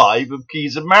 5 of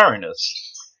Keys of Marinus.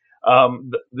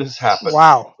 This happened.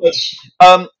 Wow. But,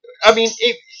 I mean,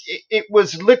 it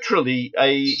was literally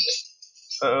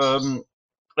an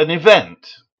event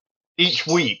each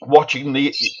week, watching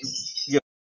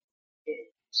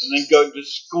and then going to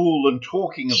school and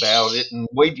talking about it and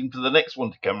waiting for the next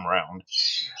one to come around.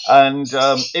 And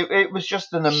it was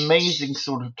just an amazing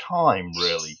sort of time,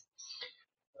 really.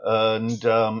 And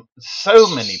so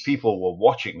many people were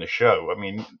watching the show. I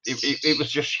mean, it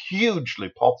was just hugely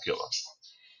popular.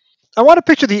 I want to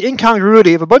picture the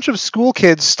incongruity of a bunch of school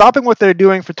kids stopping what they're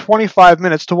doing for 25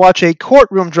 minutes to watch a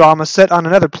courtroom drama set on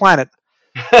another planet.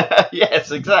 Yes,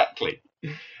 exactly.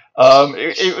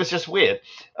 It was just weird.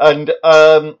 And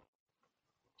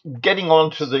getting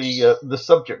on to the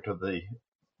subject of the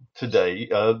today,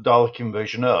 Dalek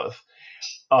Invasion Earth,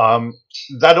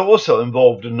 that also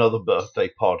involved another birthday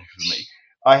party for me.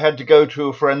 I had to go to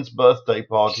a friend's birthday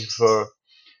party for,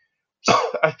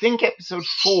 I think, episode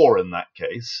 4 in that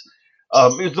case.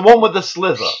 It was the one with the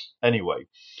slither, anyway.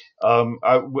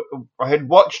 I had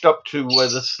watched up to where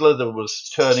the slither was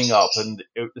turning up, and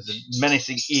it was a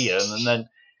menacing Ian, and then,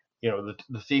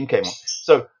 the theme came on.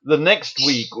 So the next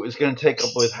week it was going to take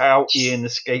up with how Ian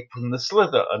escaped from the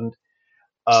slither, and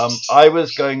I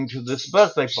was going to this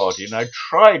birthday party, and I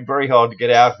tried very hard to get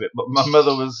out of it, but my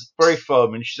mother was very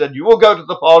firm, and she said, "You will go to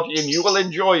the party, and you will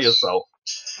enjoy yourself."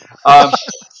 And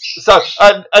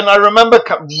I remember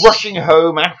rushing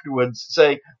home afterwards,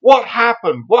 saying, "What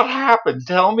happened? What happened?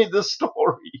 Tell me the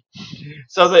story."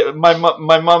 So that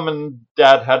my mum and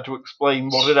dad had to explain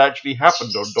what had actually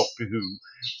happened on Doctor Who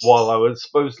while I was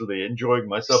supposedly enjoying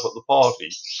myself at the party.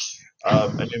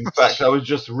 And in fact, I was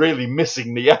just really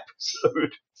missing the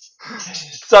episode.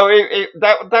 So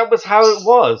that was how it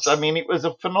was. I mean, it was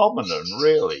a phenomenon,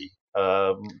 really,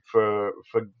 for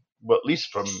well, at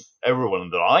least from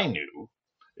everyone that I knew.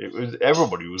 It was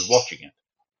everybody was watching it.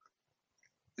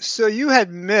 So you had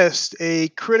missed a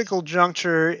critical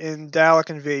juncture in Dalek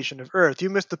Invasion of Earth. You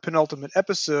missed the penultimate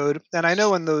episode, and I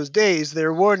know in those days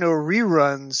there were no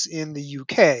reruns in the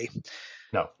UK.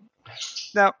 No.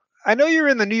 Now, I know you're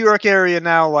in the New York area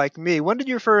now like me. When did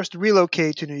you first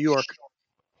relocate to New York?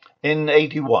 In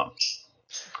 81.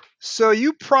 So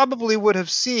you probably would have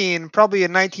seen, probably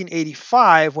in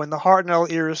 1985, when the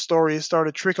Hartnell era stories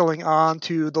started trickling on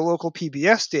to the local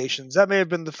PBS stations. That may have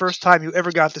been the first time you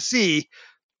ever got to see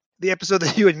the episode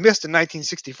that you had missed in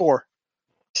 1964.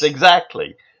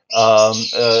 Exactly.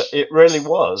 It really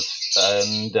was.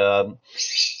 And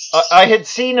I had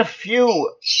seen a few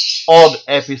odd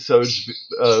episodes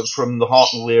from the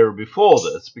Hartnell era before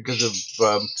this because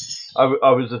of I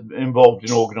was involved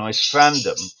in organised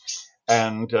fandom,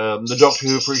 and the Doctor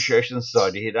Who Appreciation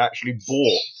Society had actually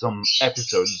bought some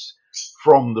episodes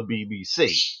from the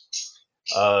BBC,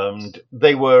 and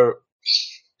they were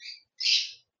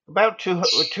about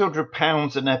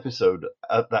 £200 an episode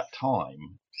at that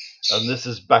time. And this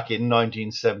is back in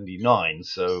 1979,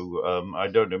 so I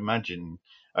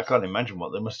can't imagine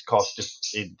what they must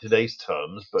cost in today's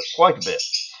terms, but quite a bit.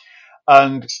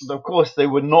 And of course, they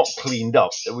were not cleaned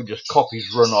up; they were just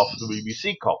copies run off the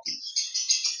BBC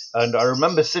copies. And I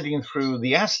remember sitting through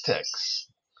the Aztecs,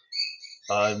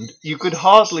 and you could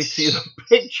hardly see the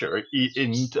picture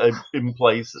in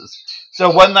places.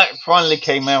 So when that finally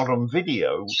came out on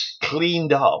video,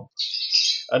 cleaned up,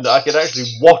 and I could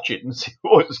actually watch it and see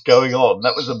what was going on.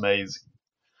 That was amazing.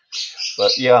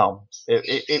 But yeah,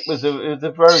 it was a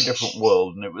very different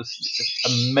world, and it was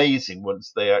amazing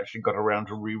once they actually got around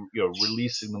to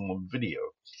releasing them on video.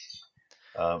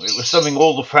 It was something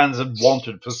all the fans had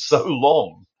wanted for so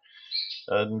long,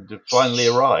 and it finally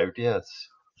arrived. Yes.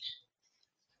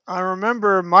 I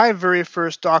remember my very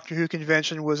first Doctor Who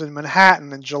convention was in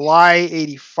Manhattan in July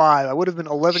 '85. I would have been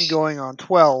 11 going on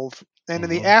 12. And in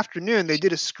the Hmm. afternoon, they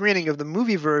did a screening of the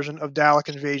movie version of Dalek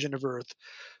Invasion of Earth.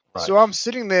 Right. So I'm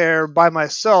sitting there by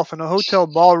myself in a hotel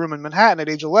ballroom in Manhattan at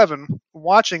age 11,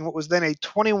 watching what was then a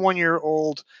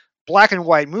 21-year-old black and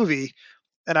white movie,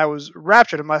 and I was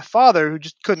raptured. And my father, who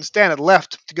just couldn't stand it,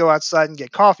 left to go outside and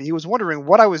get coffee. He was wondering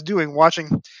what I was doing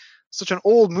watching such an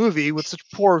old movie with such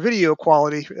poor video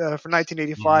quality for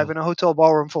 1985 Hmm. in a hotel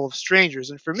ballroom full of strangers.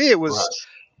 And for me, it was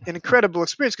Right. an incredible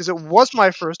experience because it was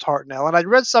my first Hartnell, and I'd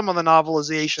read some of the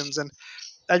novelizations and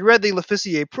I'd read the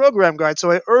L'Officier program guide,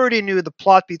 so I already knew the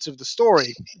plot beats of the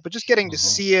story. But just getting to Hmm.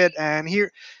 see it and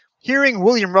hearing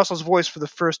William Russell's voice for the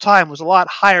first time was a lot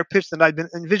higher pitched than I'd been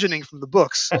envisioning from the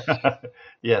books.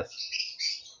 Yes.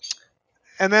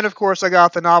 And then, of course, I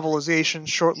got the novelization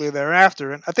shortly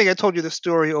thereafter. And I think I told you the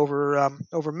story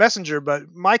over Messenger, but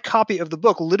my copy of the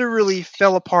book literally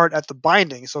fell apart at the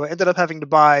binding, so I ended up having to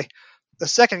buy a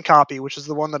second copy, which is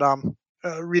the one that I'm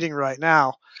reading right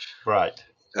now. Right.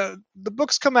 The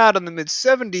books come out in the mid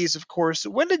 '70s, of course.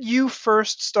 When did you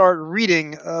first start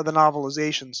reading the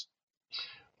novelizations?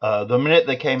 The minute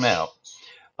they came out.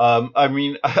 I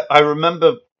mean, I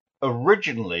remember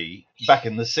originally back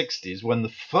in the 60s when the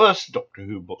first Doctor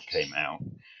Who book came out,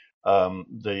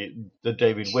 the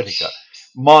David Whittaker,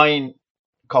 mine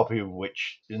copy of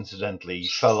which incidentally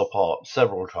fell apart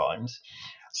several times.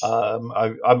 I'm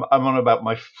on about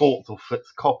my fourth or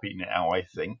fifth copy now, I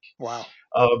think, Wow.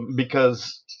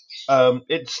 because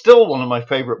it's still one of my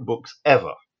favorite books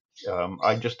ever.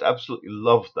 I just absolutely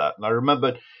loved that,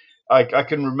 and I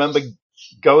can remember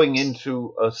going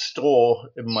into a store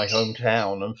in my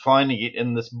hometown and finding it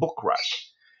in this book rack.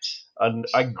 And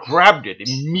I grabbed it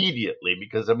immediately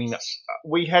because, I mean,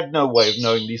 we had no way of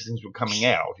knowing these things were coming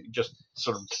out. It just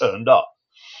sort of turned up.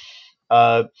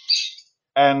 Uh,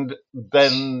 and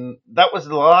then that was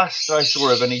the last I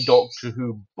saw of any Doctor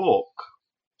Who book,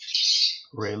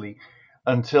 really,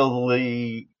 until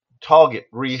the Target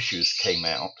reissues came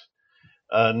out.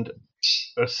 And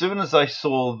as soon as I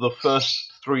saw the first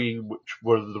three, which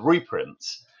were the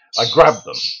reprints, I grabbed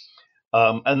them.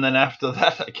 And then after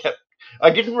that,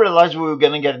 I didn't realize we were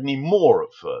going to get any more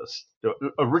at first.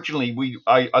 Originally,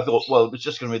 I thought, well, it was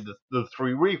just going to be the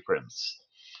three reprints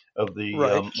of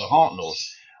Right. the Hartnells.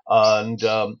 And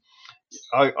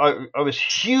I was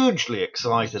hugely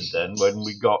excited then when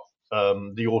we got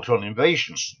the Auton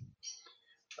Invasion,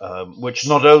 which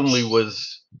not only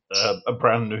was a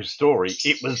brand new story,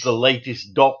 it was the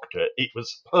latest Doctor. It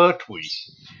was Pertwee.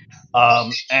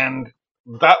 And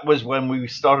that was when we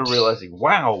started realizing,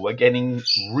 wow, we're getting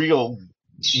real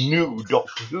new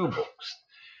Doctor Who books.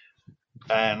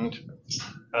 And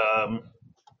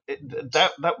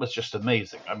that was just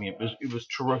amazing. I mean, it was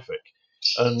terrific.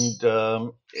 And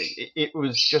it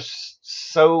was just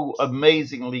so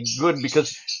amazingly good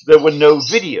because there were no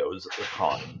videos at the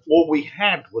time. All we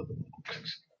had were the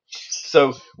books.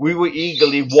 So we were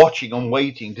eagerly watching and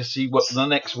waiting to see what the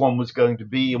next one was going to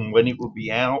be and when it would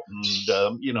be out,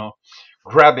 and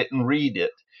grab it and read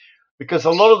it. Because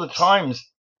a lot of the times,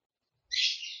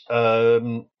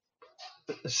 um,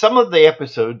 some of the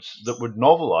episodes that were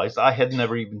novelized I had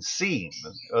never even seen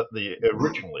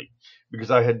originally,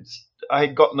 because I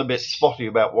had gotten a bit spotty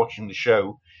about watching the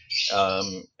show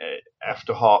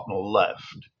after Hartnell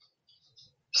left,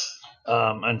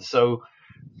 and so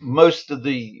most of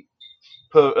the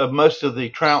most of the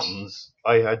Troughtons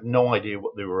I had no idea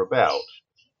what they were about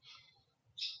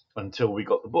until we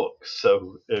got the books.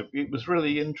 So it was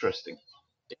really interesting.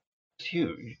 It's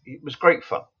huge. It was great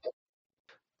fun.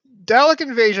 Dalek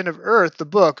Invasion of Earth, the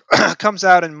book, comes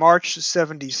out in March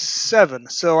 '77.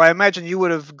 So I imagine you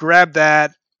would have grabbed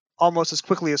that almost as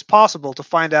quickly as possible to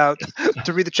find out,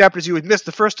 to read the chapters you had missed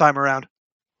the first time around.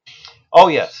 Oh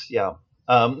yes, yeah.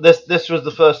 This was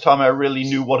the first time I really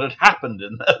knew what had happened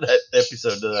in that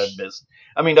episode that I'd missed.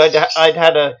 I mean, I'd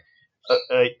had a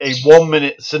 1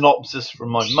 minute synopsis from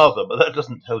my mother, but that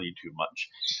doesn't tell you too much.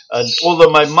 And although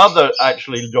my mother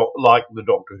actually liked the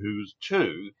Doctor Who's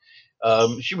too,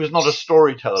 she was not a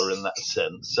storyteller in that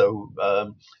sense. So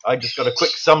I just got a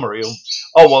quick summary of,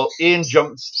 oh well, Ian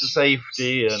jumps to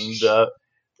safety, and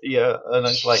yeah, and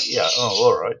it's like, yeah, oh,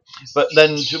 all right. But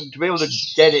then to be able to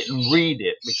get it and read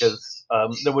it, because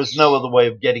there was no other way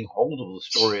of getting hold of the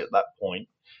story at that point,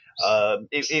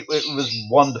 it was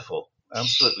wonderful,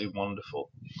 absolutely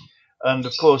wonderful. And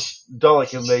of course,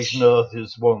 Dalek Invasion Earth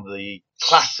is one of the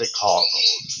classic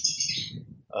Hartnells.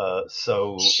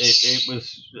 So it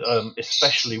was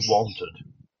especially wanted.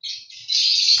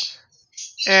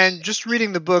 And just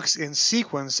reading the books in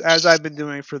sequence, as I've been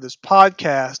doing for this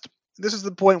podcast, this is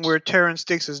the point where Terrance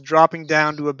Dicks is dropping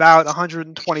down to about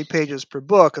 120 pages per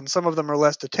book, and some of them are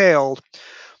less detailed.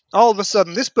 All of a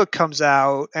sudden, this book comes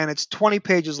out, and it's 20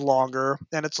 pages longer,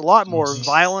 and it's a lot more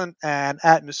violent and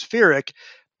atmospheric.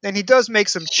 And he does make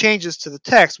some changes to the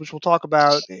text, which we'll talk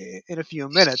about in a few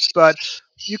minutes. But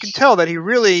you can tell that he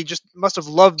really just must have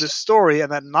loved this story,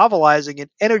 and that novelizing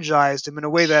it energized him in a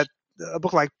way that a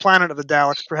book like Planet of the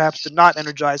Daleks perhaps did not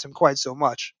energize him quite so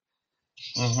much.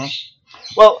 Mm-hmm.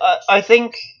 Well, I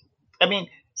think, I mean,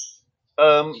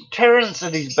 Terrance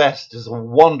at his best is a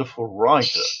wonderful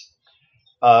writer.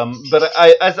 But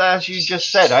as you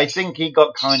just said, I think he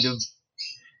got kind of,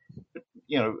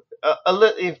 you know,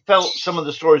 he felt some of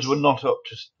the stories were not up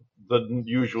to the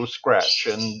usual scratch,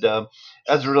 and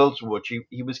as a result of which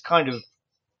he was kind of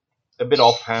a bit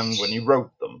offhand when he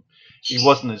wrote them. He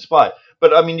wasn't inspired.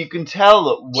 But I mean, you can tell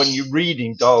that when you're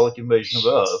reading Dalek Invasion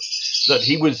of Earth, that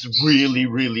he was really,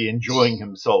 really enjoying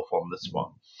himself on this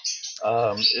one.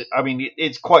 I mean,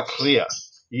 it's quite clear.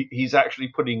 He's actually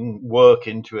putting work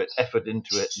into it, effort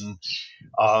into it, and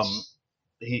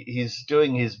he's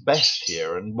doing his best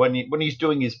here. And when he's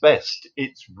doing his best,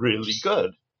 it's really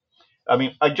good. I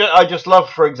mean, I just love,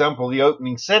 for example, the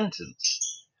opening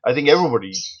sentence. I think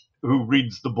everybody who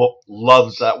reads the book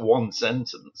loves that one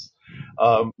sentence,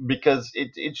 because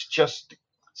it's just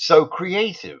so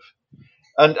creative.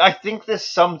 And I think this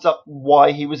sums up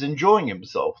why he was enjoying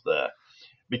himself there,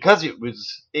 because it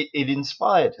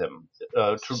inspired him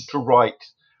to write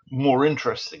more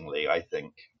interestingly, I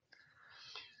think.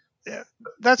 Yeah,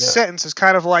 that sentence is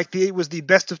kind of like it was the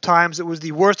best of times, it was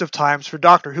the worst of times for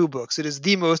Doctor Who books. It is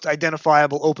the most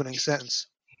identifiable opening sentence.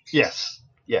 Yes,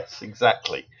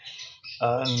 exactly.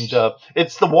 And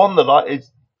it's the one that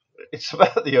it's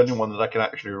about the only one that I can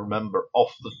actually remember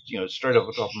straight off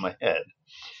the top of my head,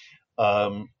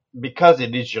 because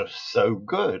it is just so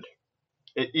good.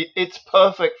 It's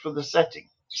perfect for the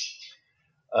setting,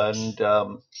 and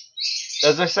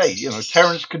as I say,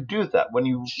 Terrance could do that when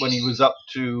he was up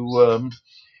to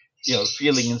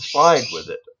feeling inspired with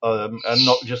it, and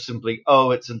not just simply, oh,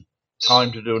 it's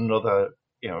time to do another,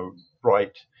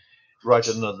 write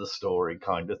another story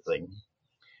kind of thing.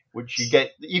 Which you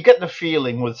get the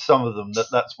feeling with some of them that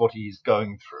that's what he's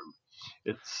going through.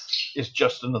 It's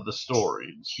just another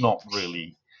story. It's not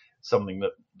really something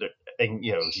that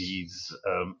he's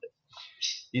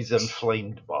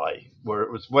inflamed by. Where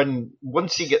it was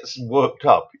once he gets worked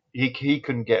up, he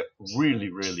can get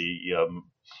really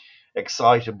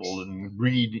excitable and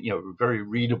very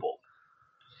readable.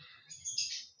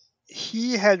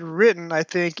 He had written, I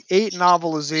think, 8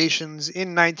 novelizations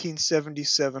in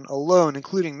 1977 alone,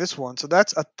 including this one. So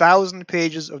that's 1,000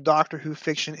 pages of Doctor Who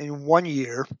fiction in 1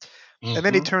 year. Mm-hmm. And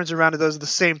then he turns around and does the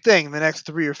same thing in the next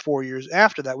 3 or 4 years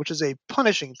after that, which is a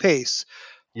punishing pace.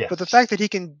 Yes. But the fact that he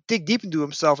can dig deep into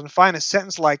himself and find a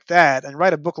sentence like that and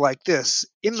write a book like this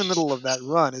in the middle of that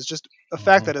run is just a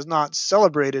fact that is not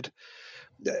celebrated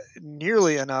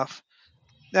nearly enough.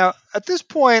 Now, at this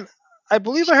point, I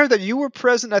believe I heard that you were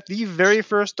present at the very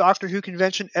first Doctor Who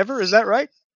convention ever. Is that right?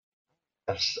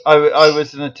 Yes, I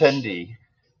was an attendee.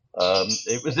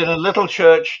 It was in a little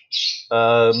church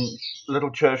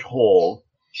hall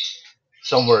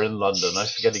somewhere in London. I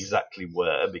forget exactly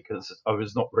where because I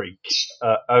was not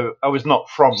I was not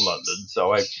from London,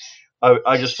 so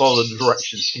I just followed the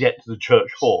directions to get to the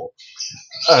church hall,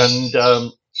 and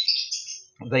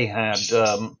they had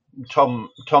Tom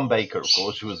Baker, of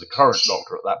course, who was the current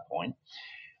Doctor at that point,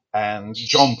 and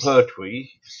John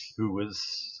Pertwee, who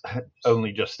was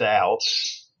only just out,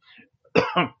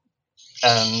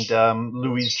 and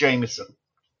Louise Jameson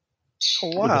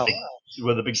Oh, wow.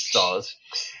 were the big stars.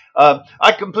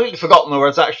 I'd completely forgotten there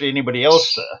was actually anybody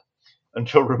else there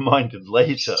until reminded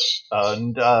later.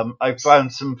 And I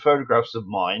found some photographs of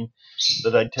mine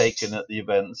that I'd taken at the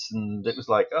events, and it was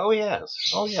like, oh yeah,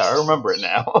 I remember it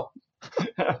now.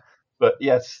 But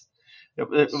yes, it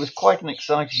was quite an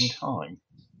exciting time.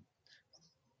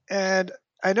 And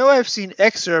I know I've seen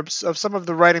excerpts of some of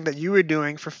the writing that you were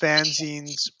doing for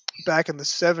fanzines back in the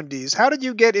 70s. How did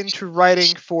you get into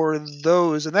writing for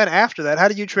those? And then after that, how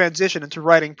did you transition into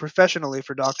writing professionally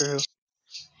for Doctor Who?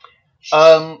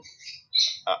 Um,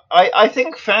 I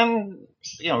think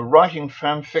writing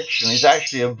fan fiction is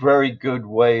actually a very good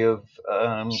way of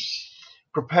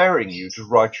preparing you to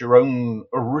write your own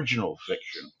original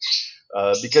fiction,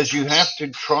 because you have to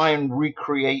try and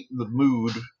recreate the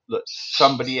mood that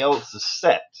somebody else has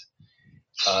set,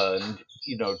 and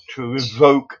to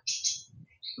evoke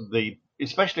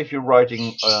especially if you're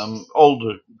writing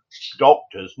older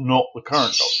Doctors, not the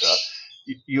current Doctor,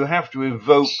 you have to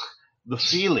evoke the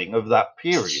feeling of that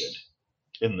period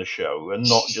in the show, and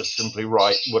not just simply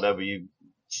write whatever you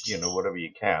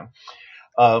can.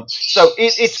 So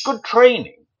it's good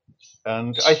training,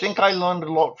 and I think I learned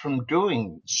a lot from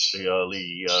doing the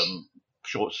early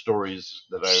short stories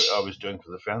that I was doing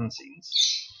for the fanzines,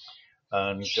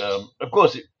 and of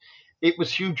course it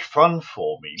was huge fun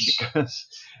for me because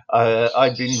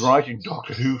I'd been writing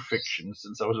Doctor Who fiction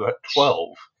since I was about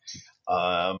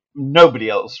 12. Nobody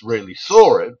else really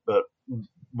saw it, but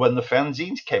when the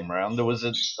fanzines came around, there was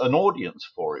an audience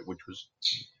for it, which was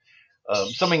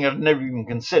something I'd never even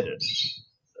considered.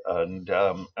 And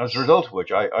as a result of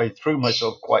which, I threw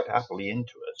myself quite happily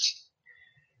into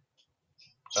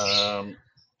it.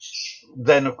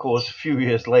 Then, of course, a few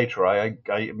years later, I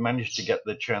managed to get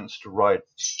the chance to write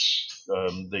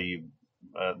the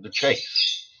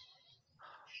Chase,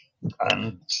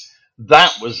 and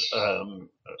that was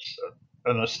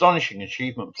an astonishing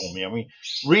achievement for me. I mean,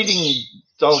 reading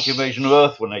Dalek Invasion of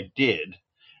Earth when I did,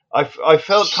 I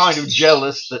felt kind of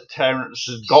jealous that Terence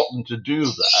had gotten to do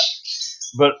that.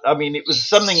 But I mean, it was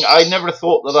something I never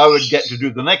thought that I would get to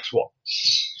do the next one,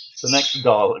 the next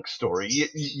Dalek story.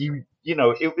 It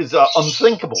was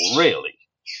unthinkable, really.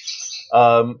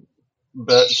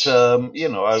 But I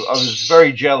was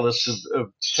very jealous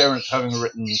of Terence having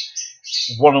written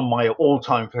one of my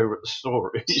all-time favorite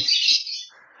stories.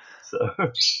 So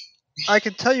I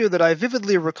can tell you that I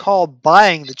vividly recall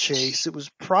buying The Chase. It was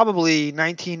probably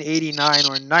 1989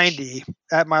 or 90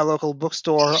 at my local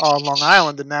bookstore on Long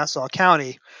Island in Nassau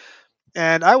County.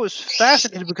 And I was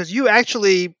fascinated because you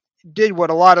actually did what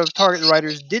a lot of target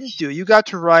writers didn't do. You got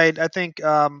to write, I think,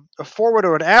 a forward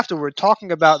or an afterward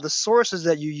talking about the sources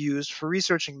that you used for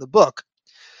researching the book.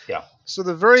 yeah. So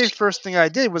the very first thing I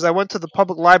did was I went to the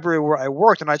public library where I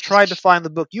worked and I tried to find the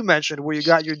book you mentioned where you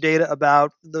got your data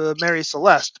about the Mary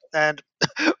Celeste. And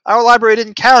our library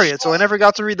didn't carry it, so I never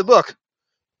got to read the book.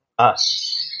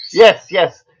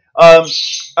 Yes.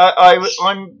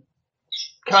 I'm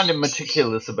kind of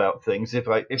meticulous about things if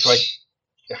I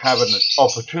have an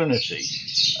opportunity,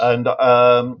 and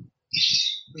the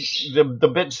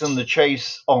bits in the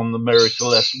Chase on the Mary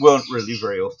Celeste weren't really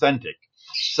very authentic,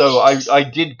 so I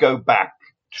did go back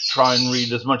to try and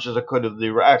read as much as I could of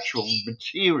the actual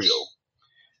material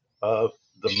of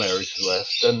the Mary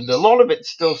Celeste, and a lot of it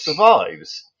still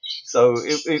survives. So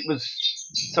it was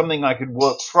something I could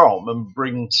work from and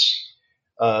bring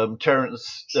Terry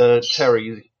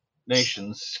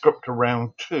Nation's script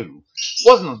around too.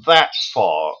 Wasn't that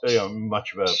far,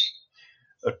 much of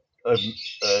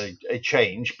a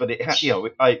change, but it had,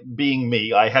 being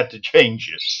me, I had to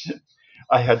change it.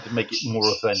 I had to make it more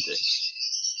authentic.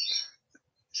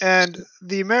 And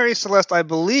the Mary Celeste, I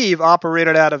believe,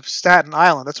 operated out of Staten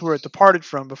Island. That's where it departed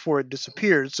from before it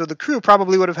disappeared. So the crew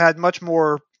probably would have had much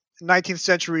more 19th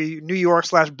century New York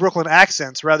 / Brooklyn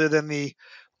accents rather than the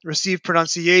received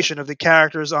pronunciation of the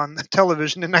characters on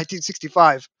television in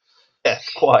 1965.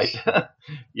 Yes, quite.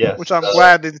 Yes. Which I'm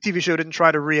glad that the TV show didn't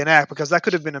try to reenact because that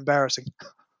could have been embarrassing.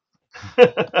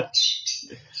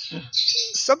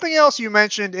 Something else you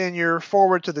mentioned in your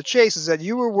forward to the chase is that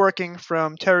you were working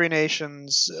from Terry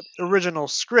Nation's original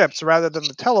scripts rather than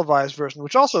the televised version,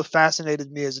 which also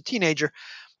fascinated me as a teenager.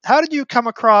 How did you come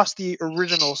across the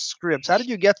original scripts? How did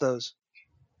you get those?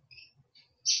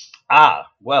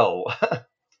 Well,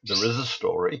 there is a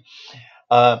story.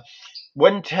 Uh,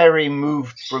 when Terry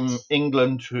moved from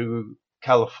England to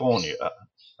California,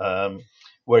 um,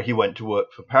 where he went to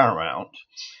work for Paramount,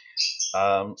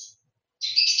 um,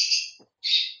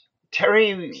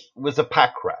 Terry was a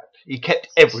pack rat. He kept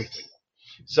everything.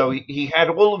 So he had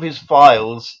all of his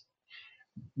files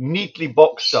neatly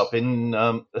boxed up in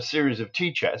a series of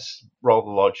tea chests, rather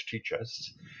large tea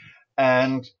chests,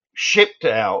 and shipped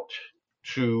out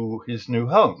to his new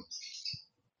home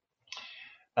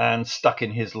and stuck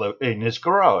in his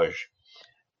garage.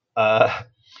 Uh,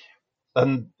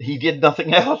 and he did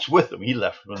nothing else with them. He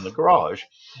left them in the garage.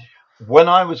 When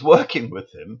I was working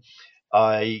with him,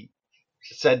 I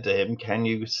said to him, "Can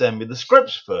you send me the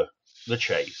scripts for the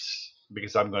chase?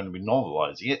 Because I'm going to be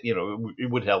novelizing it. It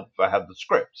would help if I had the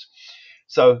scripts."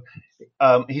 So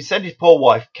he sent his poor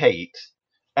wife Kate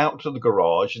out to the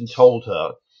garage and told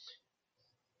her,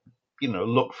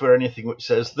 look for anything which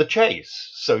says the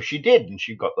chase. So she did, and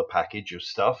she got the package of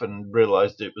stuff and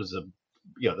realized it was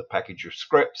the package of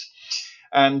scripts,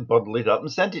 and bottled it up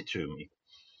and sent it to me.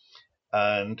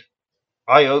 And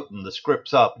I opened the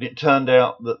scripts up, and it turned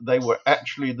out that they were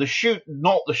actually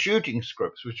not the shooting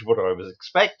scripts, which is what I was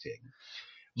expecting,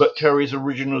 but Terry's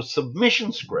original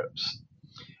submission scripts.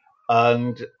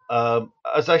 And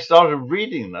as I started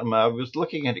reading them, I was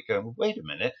looking at it going, wait a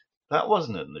minute, that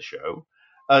wasn't in the show.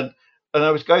 And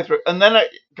I was going through it. And then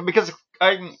because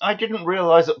I didn't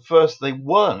realize at first they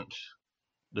weren't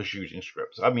the shooting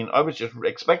scripts. I mean, I was just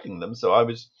expecting them. So I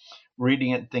was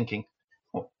reading it thinking,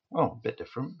 oh, a bit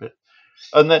different.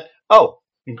 And then,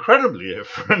 incredibly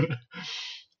different.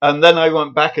 And then I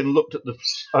went back and looked at the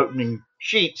opening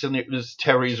sheets, and it was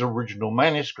Terry's original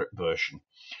manuscript version.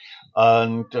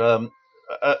 And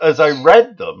as I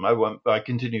read them, I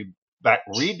continued back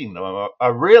reading them. I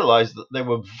realized that they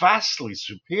were vastly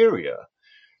superior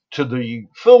to the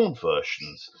filmed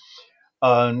versions.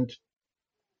 And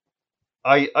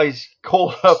I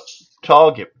called up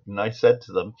Target and I said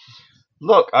to them,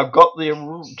 "Look, I've got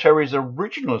Terry's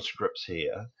original scripts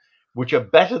here, which are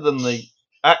better than the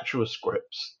actual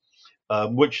scripts,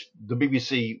 which the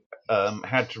BBC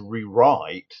had to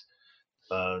rewrite."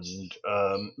 And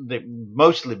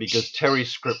mostly because Terry's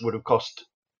script would have cost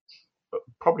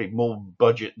probably more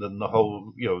budget than the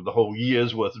whole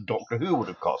year's worth of Doctor Who would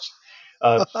have cost.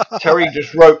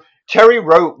 Terry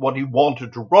wrote what he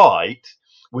wanted to write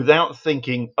without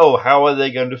thinking, oh, how are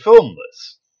they going to film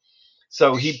this?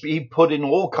 So he put in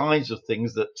all kinds of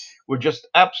things that were just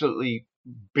absolutely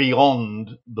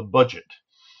beyond the budget.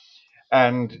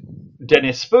 And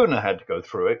Dennis Spooner had to go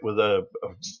through it with a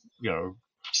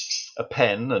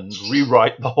pen and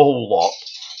rewrite the whole lot.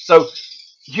 So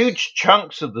huge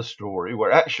chunks of the story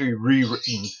were actually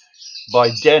rewritten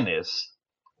by Dennis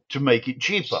to make it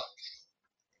cheaper.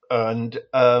 And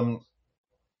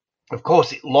of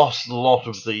course, it lost a lot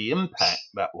of the impact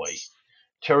that way.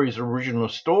 Terry's original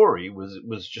story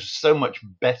was just so much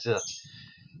better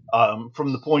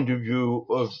from the point of view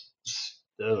of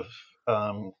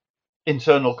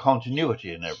internal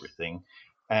continuity and everything,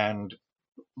 and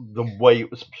the way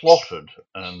it was plotted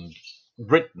and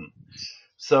written.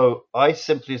 So I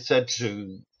simply said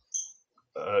to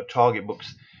Target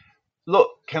Books, look,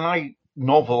 can I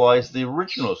novelize the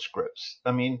original scripts?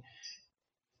 I mean,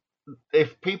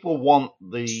 if people want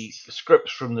the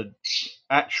scripts from the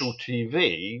actual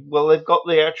TV, well, they've got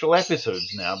the actual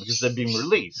episodes now because they've been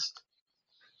released.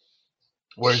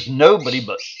 Whereas nobody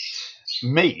but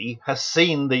me has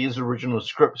seen these original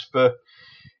scripts for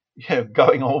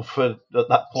going on for, at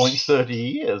that point, 30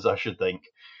 years, I should think.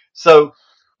 So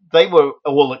they were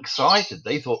all excited.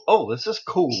 They thought, oh, this is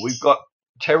cool. We've got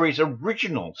Terry's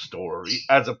original story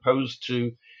as opposed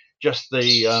to just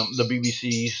the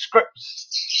BBC scripts.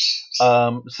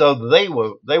 So they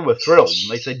were thrilled, and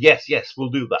they said, yes, we'll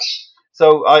do that.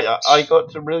 So I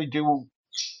got to really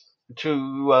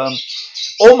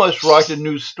almost write a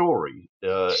new story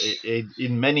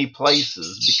in many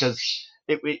places, because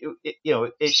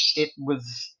it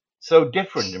was so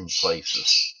different in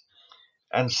places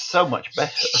and so much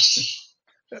better.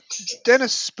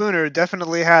 Dennis Spooner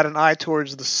definitely had an eye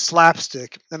towards the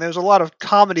slapstick, and there's a lot of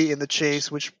comedy in The Chase,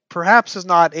 which perhaps has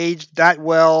not aged that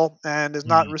well and is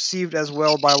not received as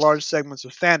well by large segments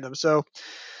of fandom. So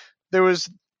there was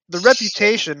the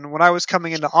reputation when I was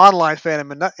coming into online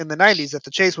fandom in the 90s that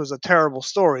the chase was a terrible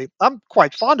story. I'm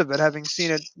quite fond of it, having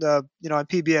seen it, on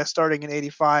PBS starting in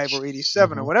 85 or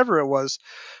 87 or Mhm. whatever it was.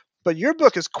 But your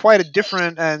book is quite a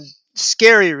different and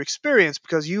scarier experience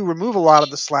because you remove a lot of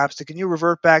the slapstick and you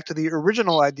revert back to the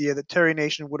original idea that Terry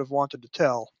Nation would have wanted to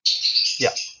tell.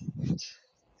 Yeah.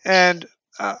 And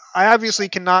I obviously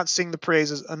cannot sing the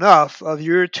praises enough of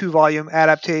your 2 volume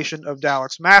adaptation of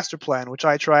Dalek's Master Plan, which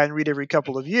I try and read every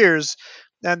couple of years.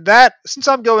 And that, since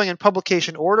I'm going in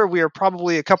publication order, we are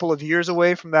probably a couple of years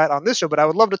away from that on this show. But I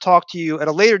would love to talk to you at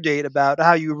a later date about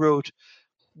how you wrote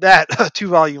that 2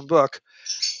 volume book.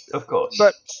 Of course.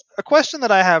 But a question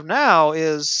that I have now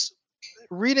is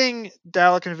reading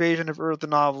Dalek Invasion of Earth, the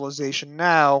novelization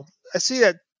now, I see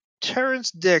that Terrence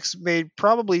Dicks made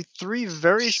probably 3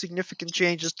 very significant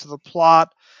changes to the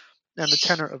plot and the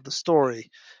tenor of the story.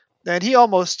 And he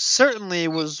almost certainly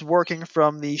was working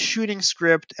from the shooting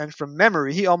script and from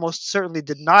memory. He almost certainly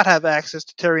did not have access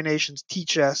to Terry Nation's tea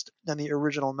chest and the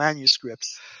original manuscript.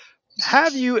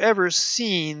 Have you ever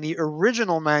seen the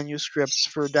original manuscripts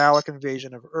for Dalek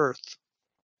Invasion of Earth?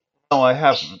 No, I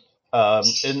haven't.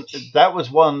 And that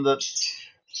was one that,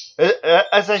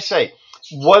 as I say,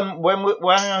 when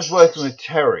I was working with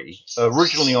Terry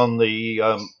originally on the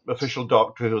official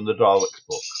Doctor Who and the Daleks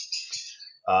book,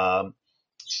 um,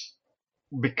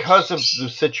 because of the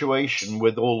situation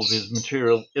with all of his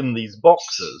material in these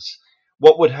boxes,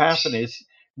 what would happen is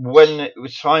when it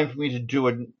was time for me to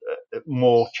do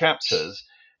more chapters,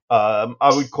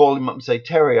 I would call him up and say,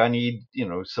 Terry, I need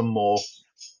some more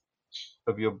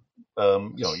of your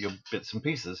your bits and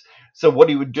pieces. So what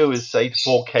he would do is say to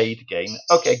poor Kate again,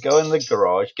 okay, go in the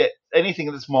garage, get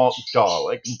anything that's marked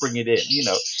Dalek and bring it in,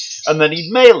 and then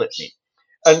he'd mail it me.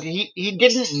 And he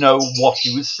didn't know what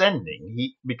he was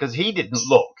sending. Because he didn't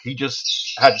look. He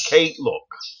just had Kate look.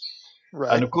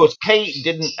 Right. And of course Kate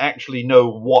didn't actually know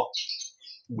what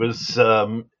was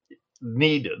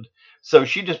needed. So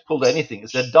she just pulled anything that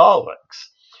said Daleks.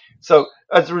 So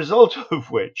as a result of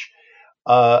which,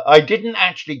 I didn't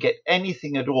actually get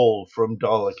anything at all from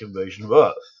Dalek Invasion of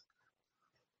Earth.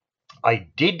 I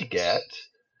did get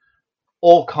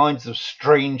all kinds of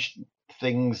strange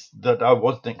things that I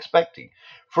wasn't expecting.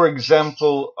 For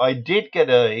example, I did get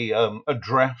a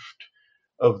draft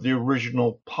of the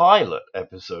original pilot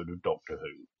episode of Doctor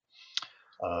Who,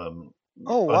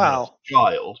 Oh, An Earth's wow.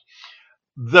 Child,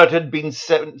 that had been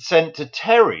sent to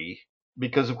Terry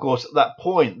because, of course, at that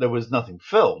point there was nothing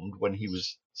filmed when he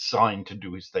was signed to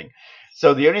do his thing.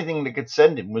 So the only thing they could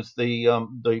send him was the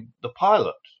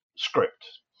pilot script,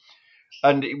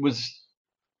 and it was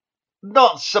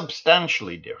not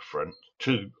substantially different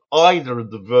to either of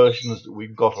the versions that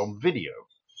we've got on video,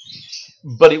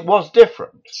 but it was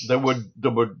different. There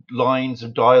were lines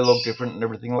of dialogue different and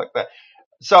everything like that.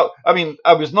 So, I mean,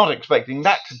 I was not expecting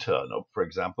that to turn up, for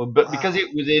example, but because Wow.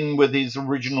 it was in with his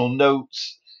original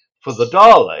notes for the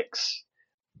Daleks,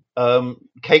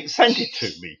 Kate sent it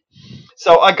to me.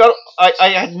 So I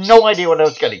had no idea what I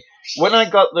was getting. When I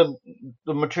got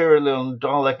the material on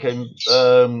Dalek and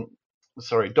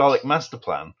Dalek Master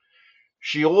Plan,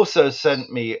 she also sent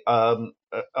me a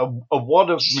wad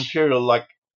of material like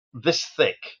this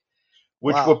thick,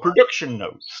 which were Wow. production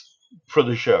notes for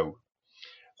the show,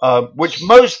 which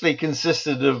mostly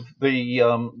consisted of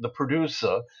the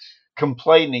producer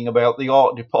complaining about the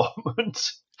art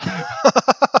department,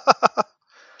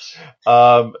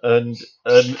 and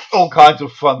all kinds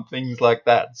of fun things like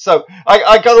that. So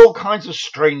I got all kinds of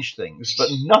strange things, but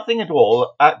nothing at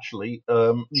all, actually,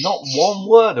 not one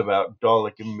word about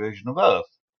Dalek Invasion of Earth,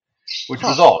 which Huh.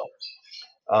 was odd.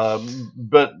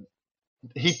 But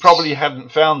he probably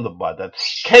hadn't found them by then.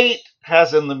 Kate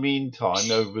has, in the meantime,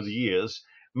 over the years,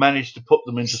 managed to put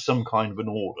them into some kind of an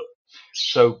order.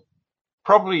 So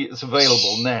probably it's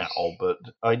available now, but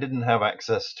I didn't have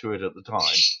access to it at the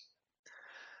time.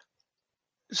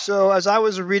 So, as I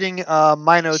was reading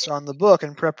my notes on the book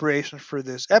in preparation for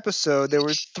this episode, there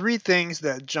were 3 things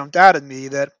that jumped out at me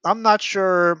that I'm not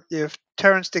sure if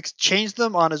Terrence Dicks changed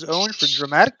them on his own for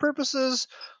dramatic purposes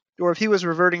or if he was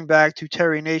reverting back to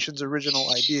Terry Nation's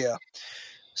original idea.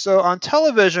 So, on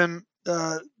television,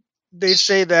 they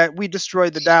say that we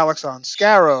destroyed the Daleks on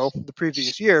Scarrow the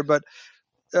previous year, but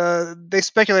they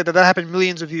speculate that that happened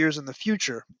millions of years in the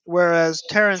future. Whereas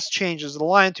Terrence changes the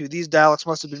line to these Daleks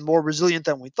must have been more resilient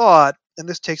than we thought, and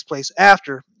this takes place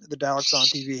after the Daleks on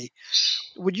TV.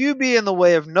 Would you be in the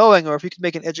way of knowing, or if you could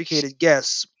make an educated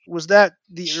guess, was that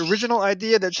the original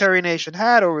idea that Terry Nation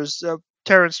had, or was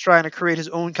Terrence trying to create his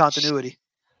own continuity?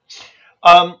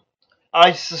 Um,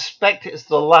 I suspect it's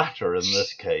the latter in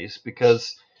this case,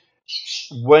 because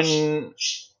when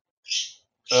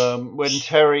when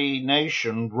Terry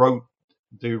Nation wrote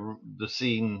the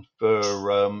scene for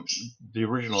the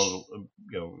original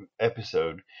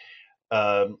episode,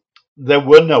 there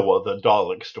were no other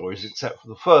Dalek stories except for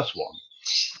the first one.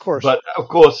 Of course. But of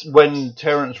course, when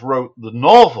Terence wrote the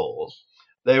novel,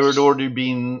 there had already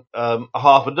been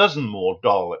half a dozen more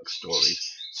Dalek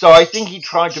stories. So I think he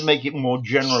tried to make it more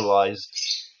generalized,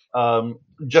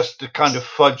 just to kind of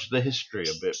fudge the history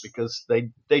a bit, because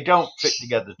they don't fit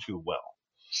together too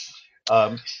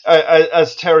well.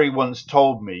 As Terry once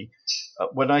told me,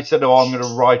 when I said, "Oh, I'm going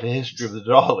to write a history of the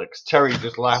Daleks," Terry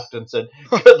just laughed and said,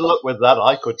 "Good luck with that.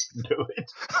 I couldn't do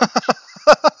it."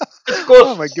 Of course,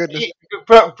 Oh my goodness.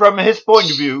 from his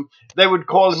point of view, they would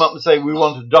call him up and say, "We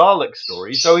want a Dalek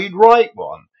story," so he'd write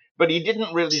one. But he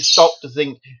didn't really stop to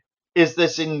think, "Is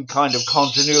this in kind of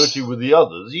continuity with the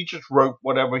others?" He just wrote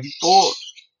whatever he thought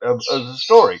as a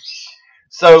story.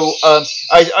 So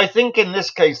I think in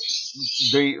this case,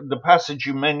 the passage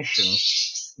you mentioned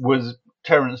was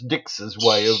Terence Dix's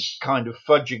way of kind of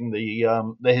fudging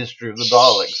the history of the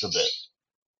Daleks a bit,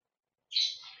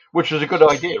 which was a good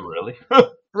idea, really.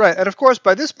 Right, and of course,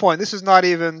 by this point, this is not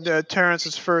even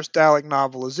Terrence's first Dalek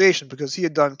novelization, because he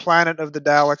had done Planet of the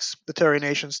Daleks, the Terry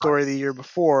Nation story, the year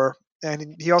before,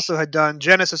 and he also had done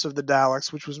Genesis of the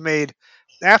Daleks, which was made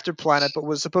after Planet, but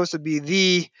was supposed to be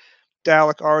the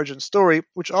Dalek origin story,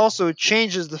 which also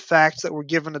changes the facts that were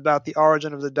given about the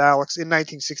origin of the Daleks in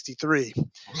 1963.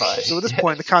 Right. So at this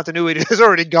point, the continuity is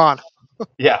already gone.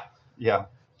 Yeah.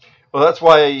 Well, that's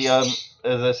why,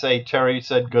 as I say, Terry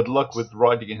said good luck with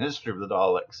writing a history of the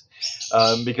Daleks,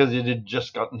 because it had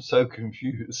just gotten so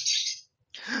confused.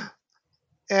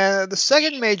 And the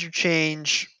second major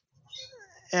change,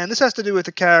 and this has to do with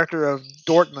the character of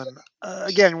Dortmund.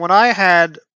 Again, when I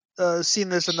had seen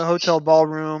this in the hotel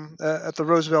ballroom at the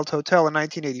Roosevelt Hotel in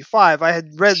 1985, I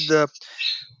had read the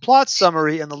plot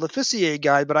summary and the L'Officier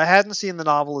guide, but I hadn't seen the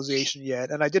novelization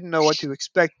yet, and I didn't know what to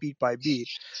expect beat by beat.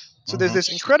 So there's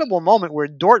this incredible moment where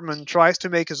Dortmund tries to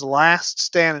make his last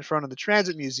stand in front of the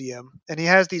Transit Museum, and he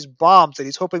has these bombs that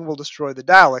he's hoping will destroy the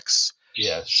Daleks.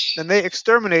 Yes. And they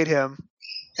exterminate him,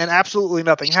 and absolutely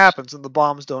nothing happens, and the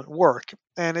bombs don't work.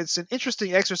 And it's an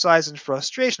interesting exercise in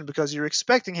frustration, because you're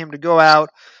expecting him to go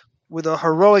out with a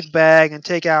heroic bag and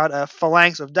take out a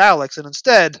phalanx of Daleks, and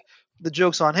instead, the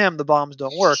joke's on him, the bombs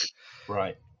don't work.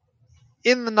 Right.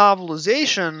 In the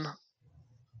novelization,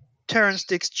 Terrence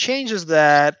Dix changes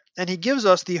that, and he gives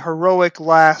us the heroic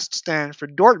last stand for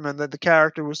Dortmund that the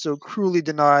character was so cruelly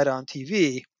denied on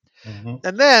TV.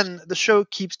 And then the show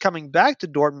keeps coming back to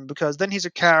Dortmund, because then he's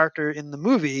a character in the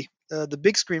movie, the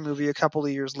big screen movie a couple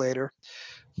of years later.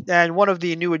 And one of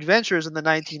the new adventures in the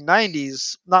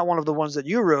 1990s, not one of the ones that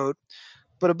you wrote,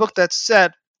 but a book that's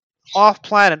set off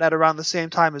planet at around the same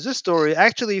time as this story,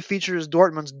 actually features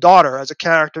Dortmund's daughter as a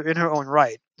character in her own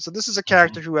right. So this is a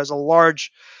character who has a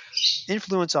large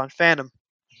influence on fandom.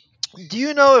 Do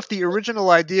you know if the original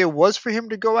idea was for him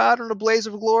to go out in a blaze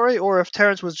of glory, or if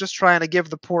Terrence was just trying to give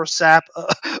the poor sap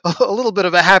a little bit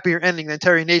of a happier ending than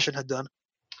Terry Nation had done?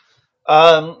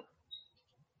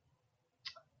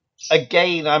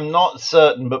 Again, I'm not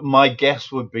certain, but my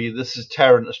guess would be this is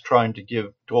Terrence trying to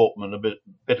give Dortmund a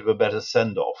bit of a better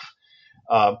send off.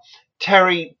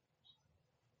 Terry,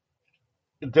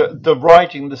 the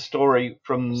writing the story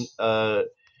from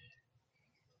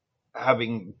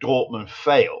having Dortmund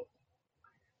fail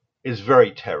is very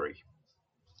Terry.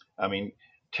 I mean,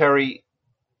 Terry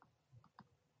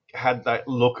had that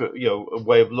look at, a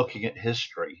way of looking at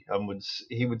history, and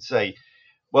he would say,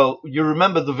 well, you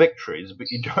remember the victories,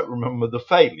 but you don't remember the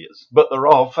failures. But there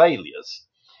are failures.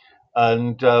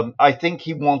 And I think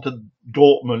he wanted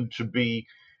Dortmund to be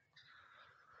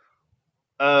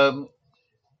not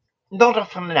a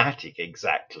fanatic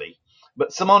exactly,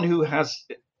 but someone who has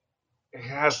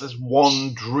this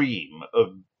one dream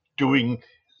of doing,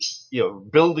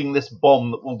 building this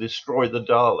bomb that will destroy the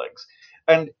Daleks.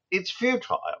 And it's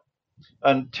futile.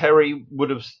 And Terry would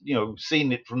have,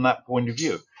 seen it from that point of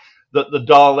view, that the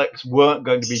Daleks weren't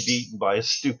going to be beaten by a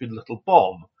stupid little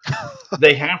bomb.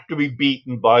 They have to be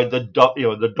beaten by the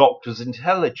Doctor's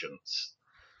intelligence,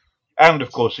 and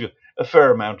of course a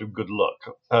fair amount of good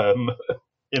luck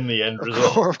in the end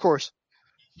result. Of course,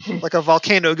 like a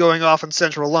volcano going off in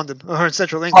central London or in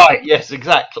central England. Right? Yes,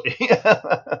 exactly.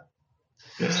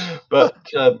 But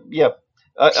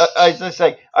as I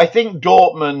say, I think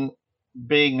Dortmund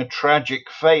being a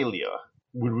tragic failure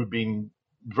would have been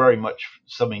very much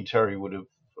something Terry would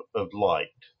have liked.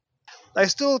 I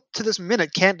still, to this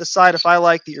minute, can't decide if I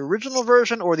like the original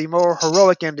version or the more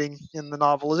heroic ending in the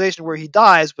novelization, where he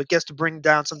dies but gets to bring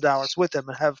down some Daleks with him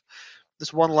and have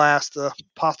this one last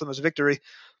posthumous victory.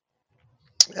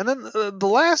 And then the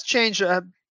last change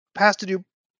has to do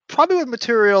probably with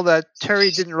material that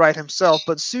Terry didn't write himself,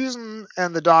 but Susan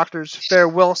and the Doctor's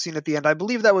farewell scene at the end. I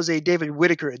believe that was a David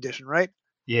Whitaker edition, right?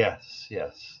 Yes,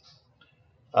 yes.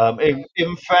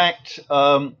 In fact,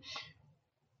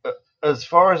 as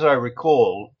far as I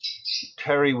recall,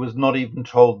 Terry was not even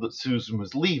told that Susan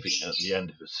was leaving at the end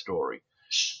of his story,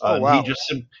 Oh and wow.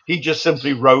 he just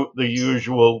simply wrote the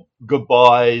usual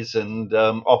goodbyes and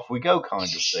off we go kind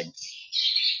of thing.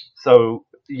 So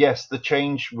yes, the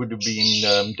change would have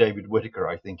been David Whitaker,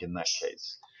 I think, in that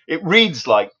case. It reads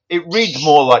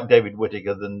more like David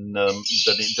Whitaker than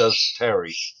it does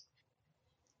Terry.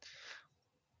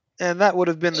 And that would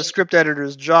have been the script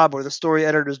editor's job or the story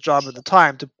editor's job at the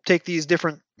time to take these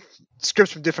different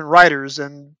scripts from different writers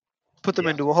and put them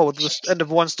Yeah, into a whole, the end of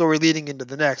one story leading into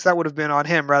the next. That would have been on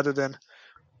him rather than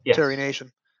yes, Terry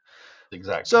Nation.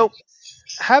 exactly. So,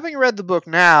 having read the book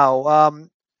now,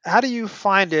 how do you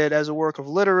find it as a work of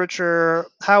literature?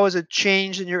 How has it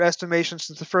changed in your estimation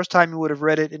since the first time you would have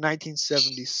read it in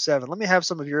 1977? Let me have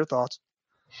some of your thoughts.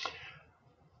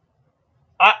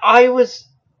 I was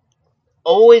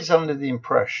always under the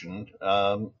impression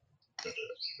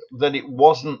that it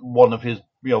wasn't one of his,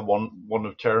 one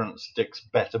of Terence Dick's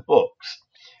better books.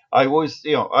 I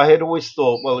had always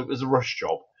thought, well, it was a rush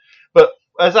job. But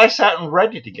as I sat and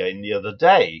read it again the other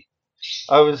day,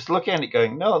 I was looking at it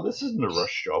going, no, this isn't a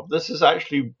rush job. This is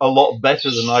actually a lot better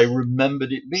than I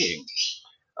remembered it being.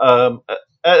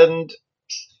 And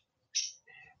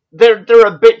there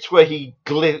are bits where he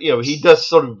does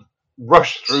sort of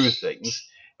rush through things.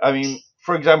 I mean,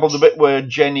 for example, the bit where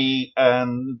Jenny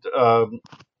and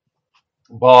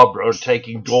Barbara are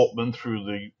taking Dortmund through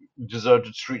the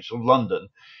deserted streets of London.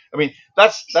 I mean,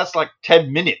 that's like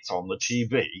 10 minutes on the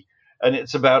TV, and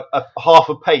it's about half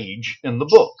a page in the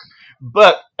book.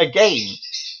 But again,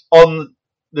 on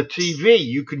the TV,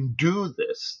 you can do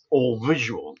this all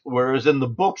visual, whereas in the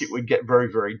book, it would get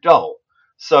very, very dull.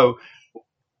 So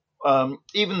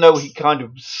even though he kind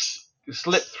of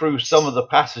slipped through some of the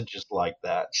passages like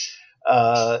that,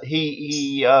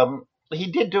 he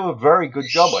did do a very good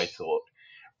job, I thought.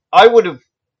 I would have,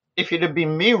 if it had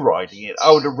been me writing it,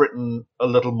 I would have written a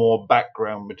little more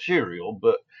background material.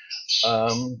 But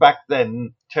back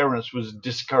then, Terence was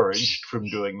discouraged from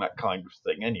doing that kind of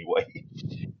thing anyway.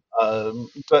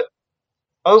 But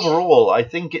overall, I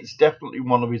think it's definitely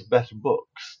one of his better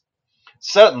books.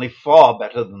 Certainly far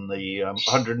better than the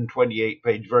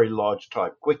 128-page, very large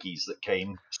type quickies that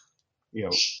came, you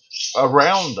know,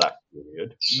 around that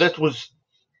period. That was,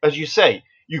 as you say,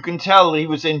 you can tell he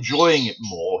was enjoying it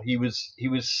more. He was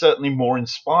certainly more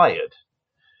inspired,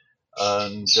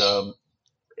 and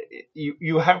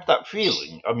you have that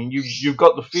feeling. I mean, you've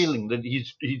got the feeling that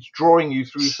he's drawing you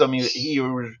through something that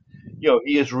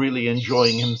he is really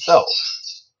enjoying himself.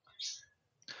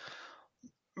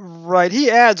 Right,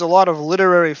 he adds a lot of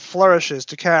literary flourishes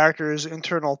to characters'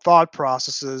 internal thought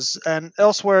processes, and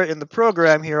elsewhere in the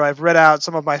program here, I've read out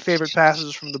some of my favorite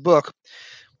passages from the book.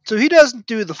 So he doesn't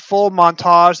do the full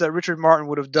montage that Richard Martin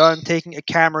would have done, taking a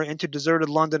camera into deserted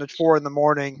London at 4 in the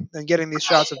morning and getting these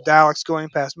shots of Daleks going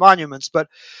past monuments. But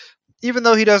even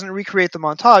though he doesn't recreate the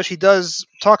montage, he does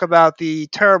talk about the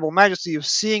terrible majesty of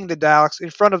seeing the Daleks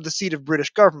in front of the seat of British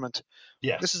government.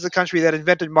 This is Yes. the country that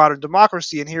invented modern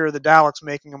democracy, and here are the Daleks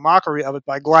making a mockery of it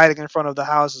by gliding in front of the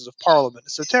Houses of Parliament.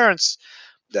 So Terence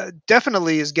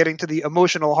definitely is getting to the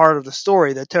emotional heart of the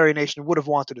story that Terry Nation would have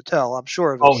wanted to tell. I'm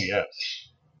sure of it. Oh yes,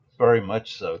 very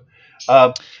much so.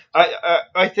 Um,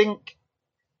 I think,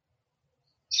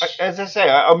 as I say,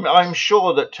 I'm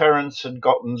sure that Terence had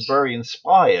gotten very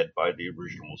inspired by the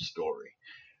original story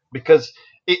because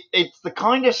it's the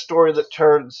kind of story that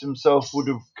Terence himself would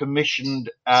have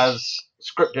commissioned as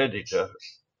script editor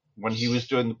when he was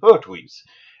doing the Pertwees.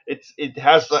 It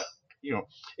has that,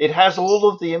 it has all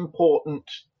of the important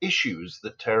issues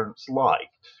that Terence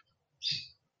liked,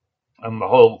 and the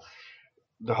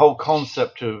whole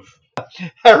concept of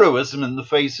heroism in the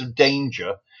face of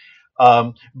danger.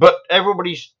 But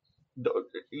everybody's,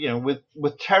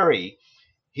 with Terry,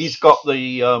 he's got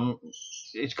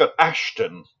he's got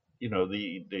Ashton,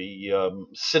 the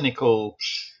cynical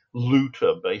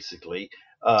looter, basically.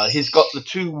 He's got the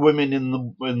two women in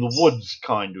the woods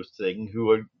kind of thing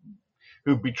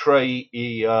who betray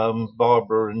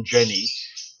Barbara and Jenny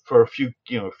for a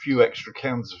few extra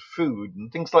cans of food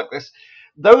and things like this.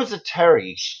 Those are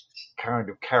Terry's kind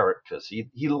of characters.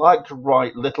 He liked to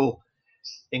write little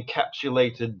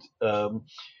encapsulated.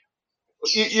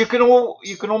 You can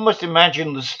almost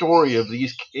imagine the story of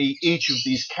each of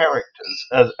these characters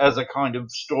as a kind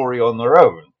of story on their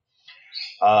own,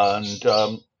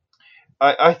 and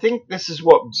I think this is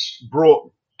what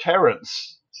brought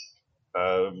Terence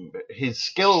his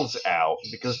skills out,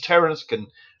 because Terence can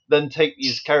then take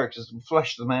these characters and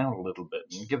flesh them out a little bit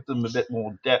and give them a bit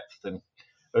more depth and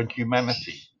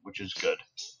humanity, which is good.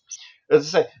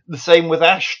 As I say, the same with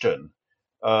Ashton.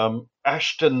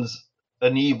 Ashton's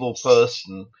an evil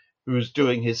person who's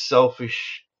doing his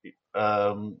selfish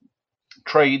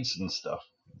trades and stuff.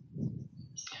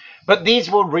 But these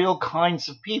were real kinds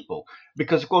of people,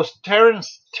 because of course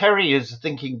Terry is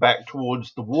thinking back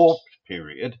towards the war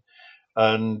period,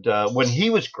 and when he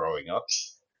was growing up,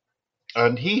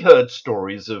 and he heard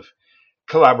stories of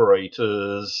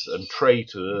collaborators and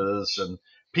traitors and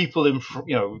people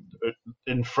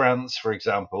in France, for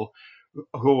example,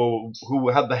 who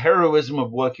had the heroism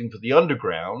of working for the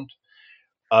underground,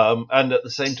 and at the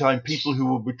same time people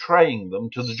who were betraying them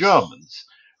to the Germans.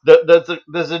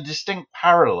 There's a distinct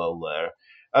parallel there.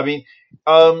 I mean,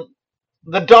 the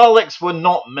Daleks were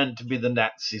not meant to be the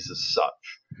Nazis as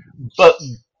such, but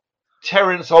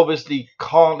Terence obviously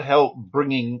can't help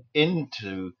bringing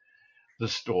into the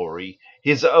story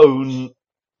his own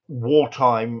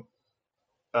wartime,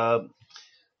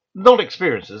 not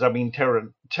experiences. I mean,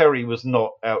 Terry was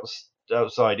not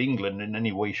outside England in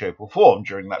any way, shape, or form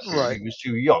during that period. Right. He was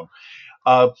too young.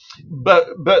 But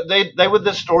they were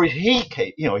the stories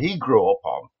he grew up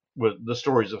on, with the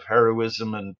stories of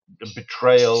heroism and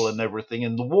betrayal and everything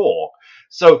in the war.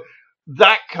 So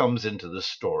that comes into the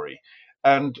story,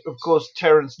 and of course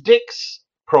Terence Dix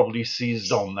probably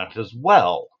seized on that as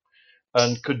well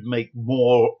and could make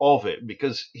more of it,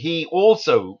 because he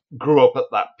also grew up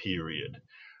at that period,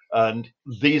 and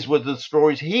these were the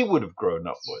stories he would have grown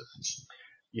up with.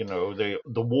 The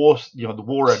war, the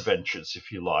war adventures,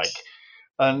 if you like.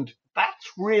 And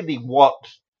that's really what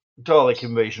Dalek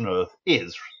Invasion Earth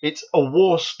is. It's a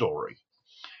war story.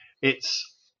 It's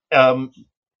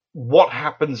what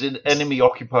happens in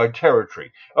enemy-occupied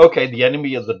territory. Okay, the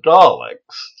enemy are the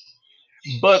Daleks,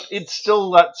 but it's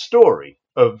still that story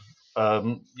of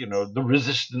the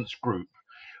resistance group,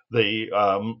 the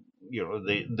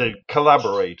the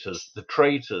collaborators, the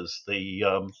traitors,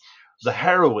 the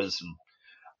heroism,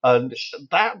 and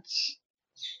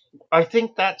I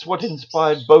think that's what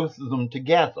inspired both of them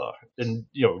together in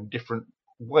different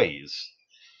ways.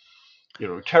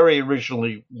 Terry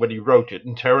originally when he wrote it,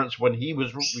 and Terence when he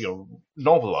was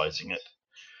novelizing it,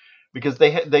 because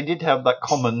they did have that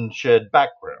common shared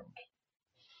background.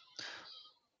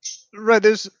 Right,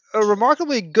 there's a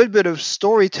remarkably good bit of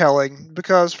storytelling,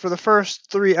 because for the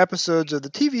first 3 episodes of the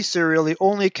TV serial, the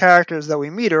only characters that we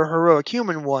meet are heroic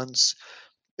human ones.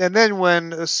 And then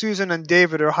when Susan and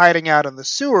David are hiding out in the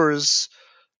sewers,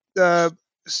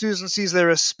 Susan sees there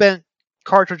are spent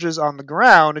cartridges on the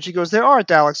ground, and she goes, "There aren't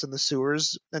Daleks in the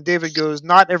sewers." And David goes,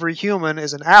 "Not every human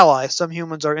is an ally. Some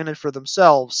humans are in it for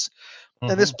themselves."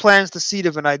 And this plants the seed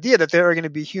of an idea that there are going to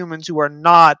be humans who are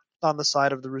not on the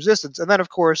side of the resistance. And then, of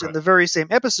course, in the very same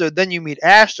episode, then you meet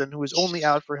Ashton, who is only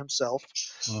out for himself.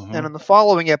 And in the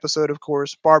following episode, of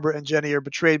course, Barbara and Jenny are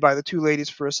betrayed by the two ladies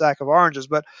for a sack of oranges.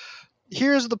 But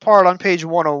here's the part on page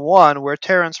 101 where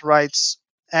Terence writes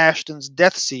Ashton's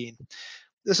death scene.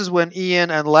 This is when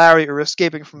Ian and Larry are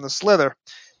escaping from the Slither.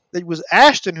 It was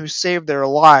Ashton who saved their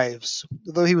lives,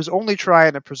 though he was only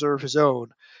trying to preserve his own.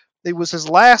 It was his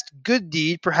last good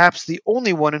deed, perhaps the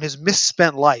only one in his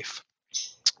misspent life.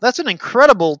 That's an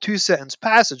incredible 2-sentence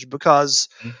passage, because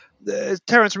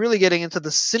Terence really getting into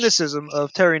the cynicism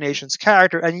of Terry Nation's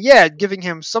character, and yet giving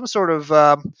him some sort of,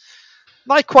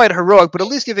 not quite heroic, but at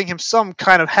least giving him some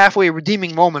kind of halfway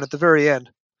redeeming moment at the very end.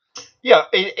 Yeah,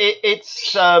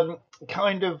 it's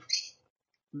kind of,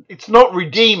 it's not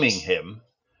redeeming him,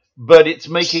 but it's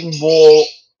making more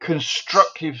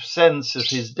constructive sense of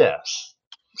his death.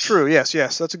 True. Yes.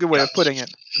 That's a good way of putting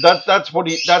it. That's what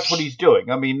he's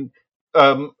doing. I mean,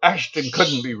 Ashton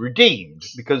couldn't be redeemed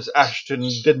because Ashton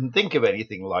didn't think of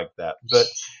anything like that. But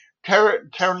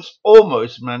Terence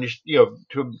almost managed,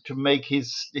 to make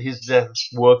his death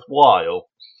worthwhile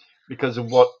because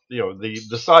of what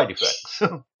the side effects.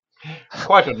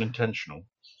 Quite unintentional.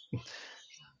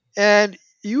 And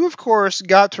you, of course,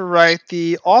 got to write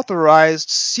the authorized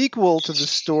sequel to the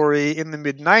story in the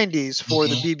mid-90s for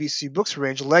the BBC Books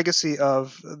range, Legacy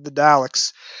of the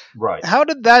Daleks. Right. How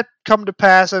did that come to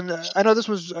pass? And I know this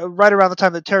was right around the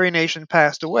time that Terry Nation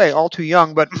passed away, all too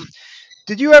young, but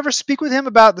did you ever speak with him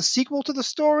about the sequel to the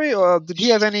story, or did he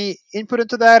have any input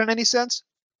into that in any sense?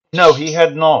 No, he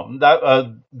had not.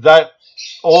 That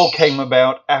all came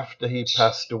about after he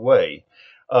passed away.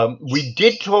 We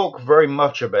did talk very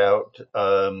much about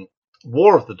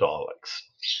War of the Daleks.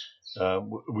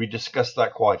 We discussed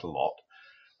that quite a lot.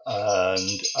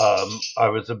 and I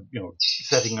was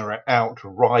setting her out to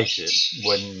write it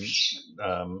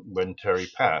when Terry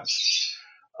passed.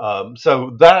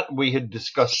 So that we had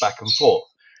discussed back and forth,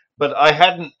 but I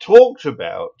hadn't talked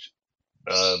about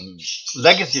um,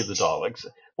 Legacy of the Daleks,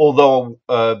 although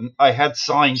I had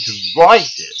signed to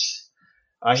write it.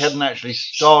 I hadn't actually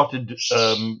started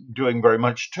doing very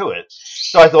much to it.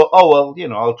 So I thought, oh, well,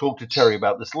 I'll talk to Terry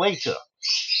about this later.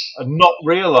 And not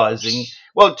realizing,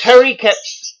 well, Terry kept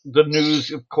the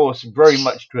news, of course, very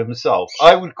much to himself.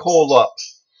 I would call up,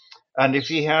 and if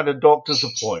he had a doctor's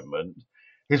appointment,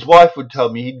 his wife would tell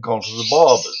me he'd gone to the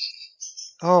barber's.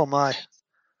 Oh my.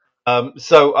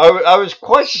 So I was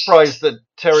quite surprised that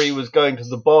Terry was going to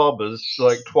the barber's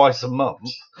like twice a month.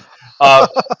 Uh,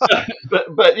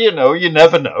 but you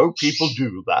never know. People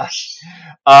do that.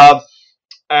 Um,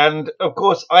 and of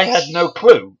course, I had no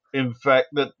clue, in fact,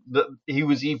 that he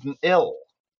was even ill.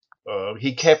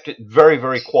 He kept it very,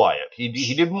 very quiet.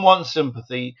 He didn't want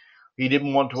sympathy. He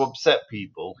didn't want to upset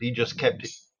people. He just kept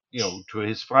it, to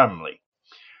his family.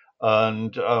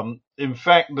 And in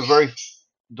fact,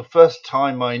 the first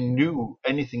time I knew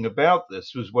anything about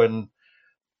this was when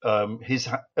his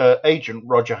agent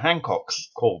Roger Hancock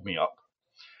called me up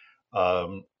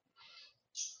um,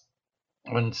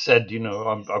 and said,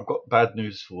 I've got bad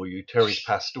news for you. Terry's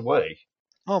passed away.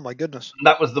 Oh my goodness. And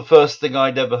that was the first thing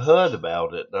I'd ever heard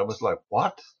about it. I was like,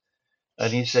 what?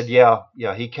 And he said, yeah,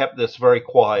 he kept this very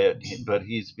quiet, but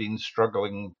he's been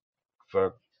struggling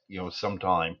for, some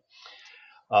time.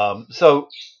 So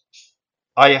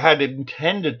I had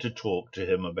intended to talk to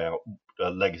him about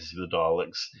Legacy of the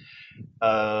Daleks.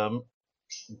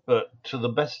 But to the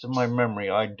best of my memory,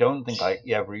 I don't think I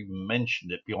ever even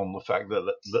mentioned it beyond the fact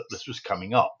that this was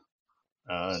coming up.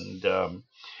 And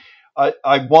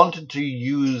I wanted to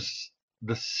use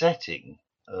the setting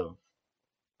of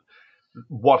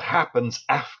what happens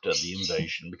after the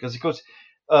invasion, because, of course,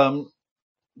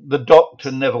 the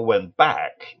Doctor never went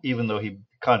back, even though he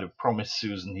kind of promised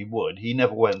Susan he would. He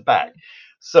never went back.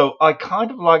 So I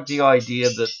kind of like the idea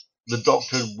that the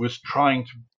Doctor was trying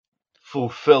to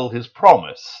fulfill his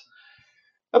promise.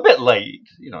 A bit late,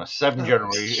 7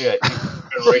 generations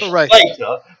Right.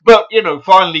 later, but,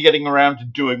 finally getting around to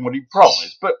doing what he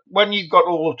promised. But when you've got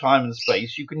all the time and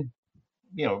space, you can,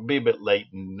 be a bit late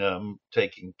in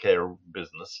taking care of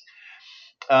business.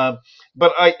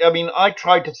 But I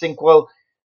tried to think, well,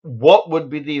 what would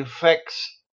be the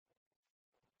effects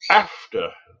after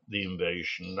the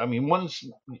invasion? I mean, once,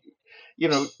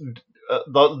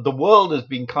 the world has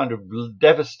been kind of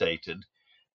devastated,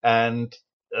 and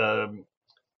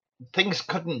things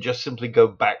couldn't just simply go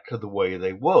back to the way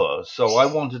they were. So I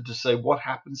wanted to say, what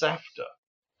happens after?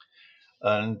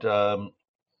 And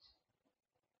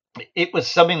it was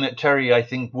something that Terry, I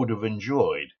think, would have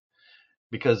enjoyed,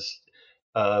 because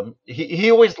he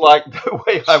always liked the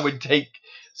way I would take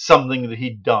something that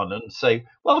he'd done and say,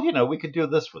 well, we could do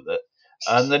this with it.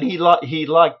 And then he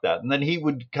liked that. And then he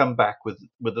would come back with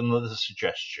another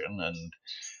suggestion, and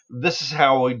this is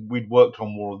how we'd worked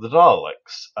on War of the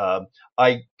Daleks.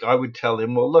 I would tell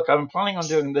him, well, look, I'm planning on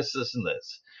doing this, this, and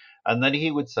this. And then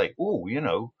he would say, oh,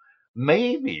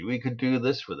 maybe we could do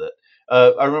this with it.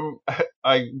 I remember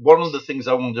one of the things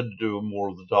I wanted to do in War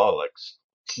of the Daleks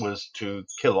was to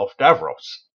kill off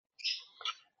Davros,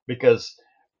 because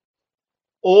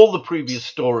all the previous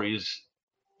stories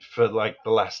for like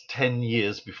the last 10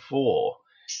 years before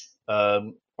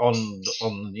on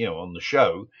the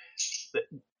show,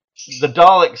 the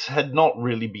Daleks had not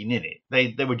really been in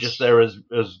it. They were just there as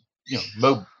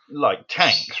like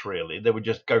tanks, really. They were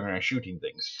just going around shooting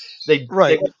things.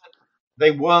 Right.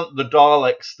 They weren't the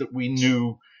Daleks that we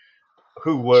knew,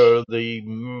 who were the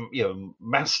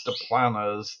master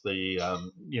planners,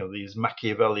 these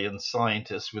Machiavellian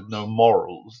scientists with no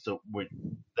morals that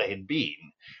they had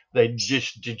been. They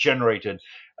just degenerated,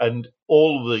 and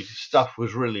all the stuff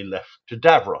was really left to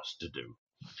Davros to do.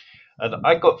 And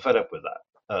I got fed up with that.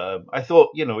 I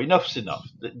thought, enough's enough.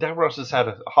 Davros has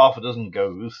had half a dozen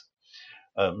goes,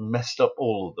 messed up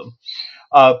all of them.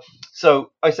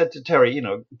 So I said to Terry,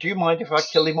 do you mind if I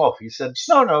kill him off? He said,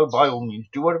 no, by all means,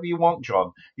 do whatever you want,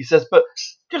 John. He says, but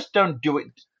just don't do it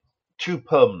too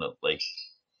permanently.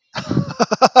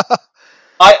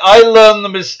 I learned the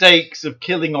mistakes of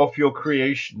killing off your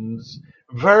creations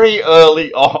very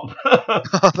early on.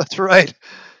 That's right.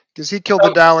 Because he killed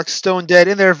the Daleks stone dead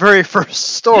in their very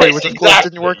first story, Yes, which of course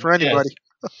didn't work for exactly, yes.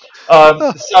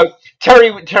 anybody. So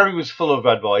Terry was full of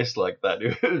advice like that. He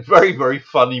was a very, very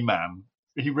funny man.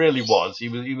 He really was. He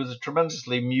was a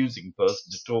tremendously amusing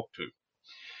person to talk to.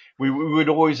 We would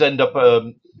always end up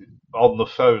on the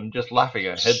phone just laughing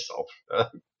our heads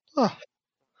off.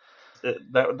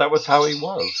 that was how he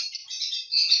was.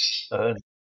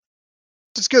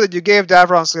 It's good that you gave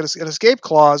Davros an escape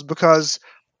clause because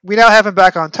we now have him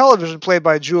back on television, played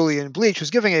by Julian Bleach,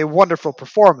 who's giving a wonderful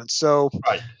performance. So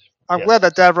Right. I'm Yes. glad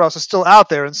that Davros is still out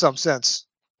there in some sense.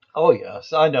 Oh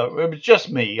yes, I know. It was just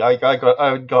me. I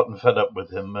had gotten fed up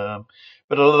with him,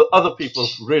 but other people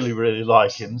really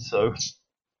like him. So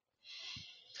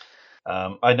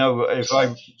I know if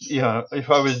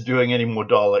I was doing any more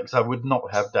Daleks, I would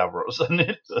not have Davros in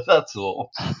it. That's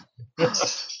all.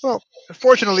 Well,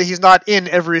 fortunately, he's not in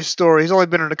every story. He's only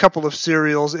been in a couple of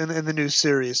serials in the new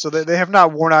series, so they have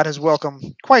not worn out his welcome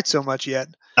quite so much yet.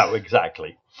 No,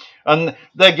 exactly. And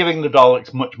they're giving the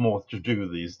Daleks much more to do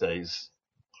these days,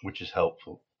 which is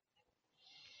helpful.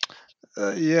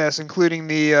 Yes, including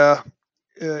the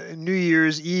New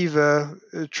Year's Eve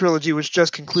trilogy, which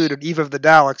just concluded, Eve of the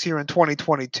Daleks, here in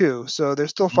 2022. So they're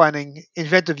still finding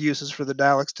inventive uses for the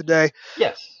Daleks today.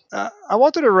 Yes. I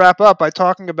wanted to wrap up by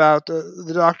talking about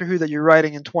the Doctor Who that you're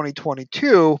writing in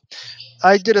 2022.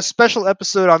 I did a special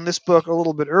episode on this book a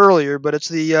little bit earlier, but it's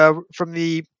the from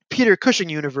the Peter Cushing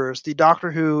universe, the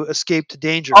Doctor Who escaped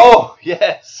danger. Oh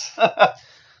yes.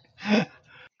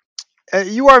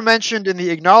 You are mentioned in the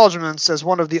acknowledgments as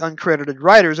one of the uncredited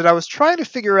writers, and I was trying to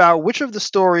figure out which of the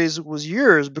stories was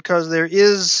yours because there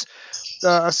is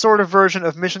a sort of version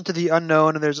of Mission to the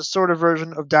Unknown, and there's a sort of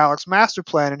version of Dalek's Master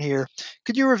Plan in here.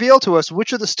 Could you reveal to us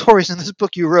which of the stories in this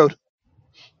book you wrote?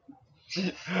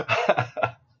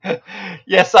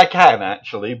 Yes, I can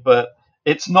actually, but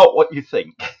it's not what you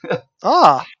think.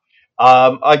 Ah.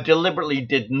 I deliberately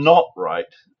did not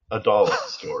write a Dalek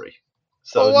story,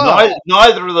 so Oh, wow.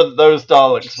 neither of those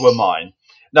Daleks were mine.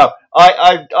 No,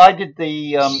 I did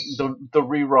the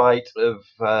rewrite of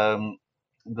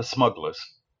the Smugglers.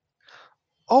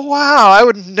 Oh, wow. I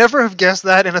would never have guessed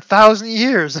that in 1,000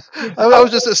 years. I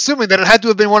was just assuming that it had to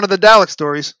have been one of the Dalek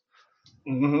stories.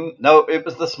 No, it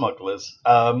was the Smugglers.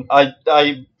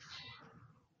 I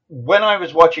when I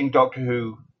was watching Doctor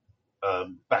Who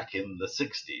back in the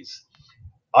 60s,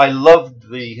 I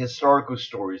loved the historical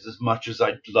stories as much as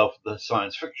I loved the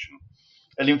science fiction.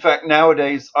 And in fact,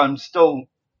 nowadays, I'm still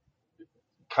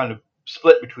kind of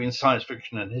split between science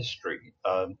fiction and history.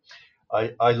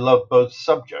 I love both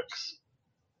subjects.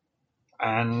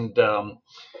 And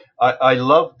I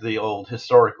love the old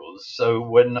historicals. So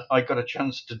when I got a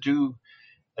chance to do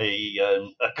a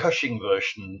Cushing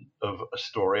version of a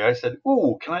story, I said,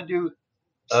 "Ooh, can I do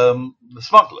the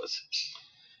Smugglers?"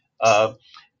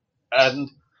 And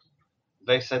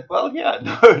they said, "Well, yeah,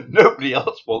 no, nobody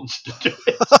else wants to do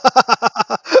it."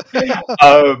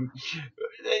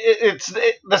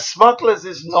 The Smugglers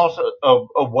is not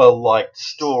a well liked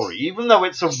story, even though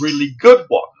it's a really good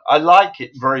one. I like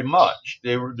it very much.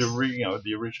 The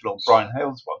original Brian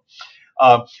Hales one.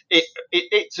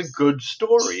 It's a good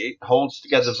story. It holds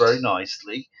together very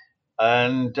nicely,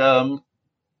 and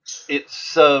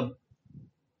it's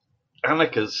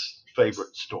Annika's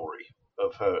favourite story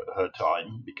of her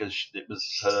time because it was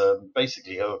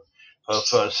basically her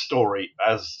first story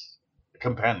as a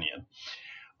companion,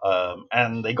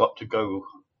 and they got to go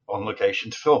on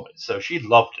location to film it, so she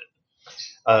loved it.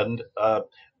 And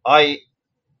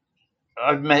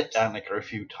I've met Annika a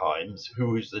few times,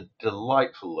 who is a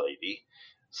delightful lady.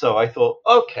 So I thought,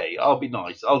 okay, I'll be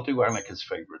nice. I'll do Annika's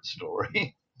favourite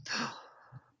story.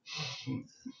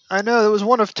 I know it was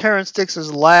one of Terrence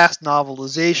Dicks's last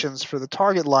novelizations for the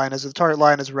Target line as the Target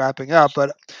line is wrapping up,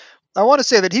 but I want to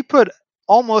say that he put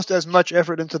almost as much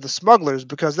effort into The Smugglers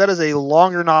because that is a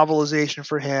longer novelization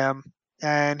for him,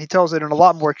 and he tells it in a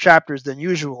lot more chapters than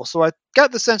usual. So I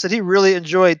got the sense that he really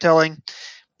enjoyed telling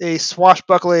a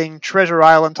swashbuckling Treasure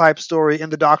Island type story in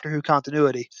the Doctor Who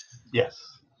continuity. Yes,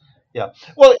 yeah.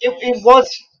 Well, it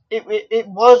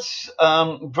was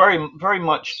very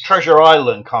much Treasure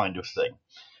Island kind of thing,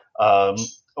 um,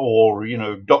 or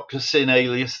Doctor Sin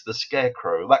alias the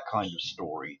Scarecrow, that kind of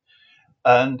story,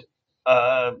 and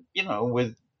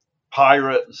with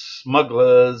pirates,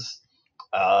 smugglers,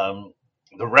 um,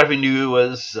 the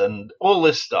revenuers, and all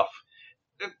this stuff.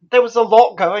 There was a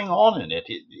lot going on in it.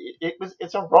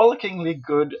 It's a rollickingly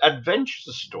good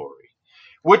adventure story,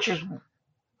 which is,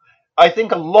 I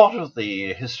think, a lot of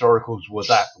the historicals were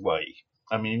that way.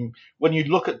 I mean, when you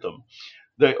look at them,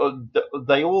 they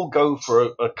all go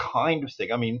for a kind of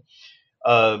thing. I mean,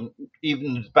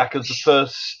 even back as the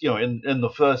first, in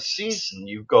the first season,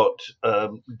 you've got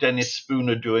Dennis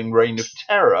Spooner doing Reign of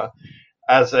Terror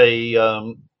as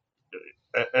a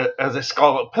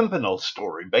Scarlet Pimpernel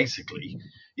story, basically.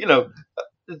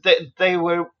 They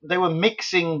were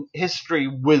mixing history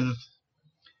with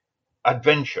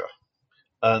adventure,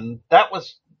 and that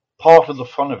was part of the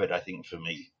fun of it, I think, for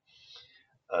me.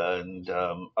 and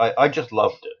I just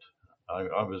loved it.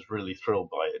 I was really thrilled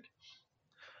by it,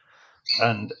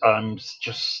 and I'm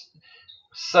just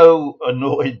so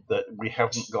annoyed that we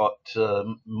haven't got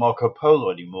Marco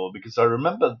Polo anymore, because I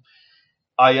remember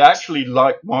I actually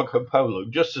liked Marco Polo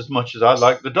just as much as I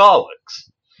liked the Daleks,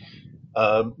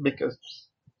 because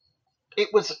it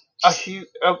was a huge.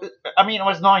 I mean, I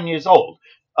was 9 years old.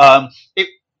 It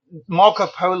Marco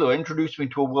Polo introduced me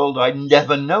to a world I'd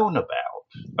never known about.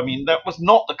 I mean, that was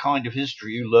not the kind of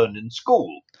history you learned in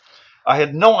school. I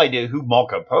had no idea who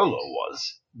Marco Polo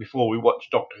was before we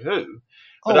watched Doctor Who,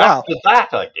 Oh but wow. after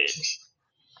that I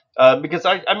did. Because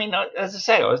I mean, as I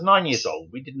say, I was 9 years old.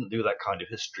 We didn't do that kind of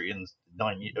history in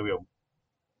 9 years,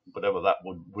 whatever that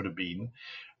would have been,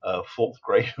 fourth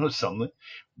grade or something.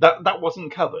 That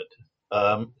wasn't covered.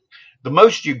 Um, the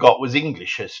most you got was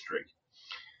English history,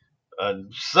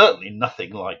 and certainly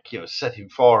nothing like set in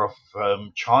far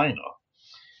off China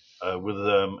with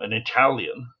an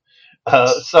Italian.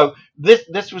 So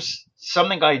this was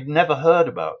something I'd never heard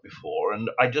about before, and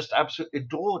I just absolutely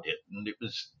adored it. And it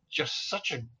was just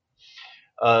such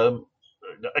um,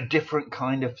 a different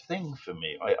kind of thing for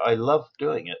me. I love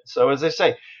doing it. So as I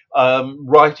say,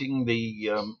 writing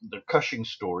the Cushing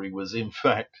story was in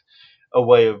fact a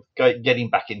way of getting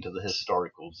back into the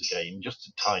historicals again, just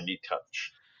a tiny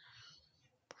touch.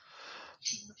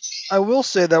 I will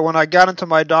say that when I got into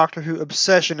my Doctor Who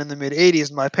obsession in the mid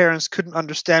 80s, my parents couldn't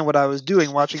understand what I was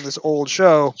doing watching this old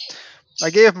show. I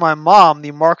gave my mom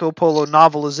the Marco Polo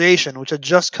novelization, which had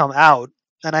just come out,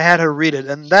 and I had her read it,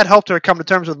 and that helped her come to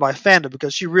terms with my fandom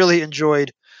because she really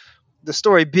enjoyed the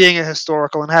story being a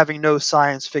historical and having no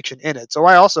science fiction in it. So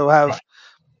I also Right. have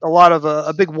a lot of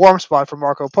a big warm spot for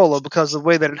Marco Polo because of the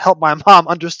way that it helped my mom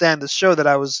understand this show that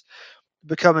I was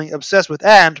becoming obsessed with,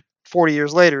 and 40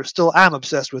 years later, still am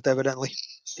obsessed with, evidently.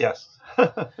 Yes.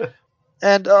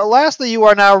 And lastly, you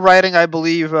are now writing, I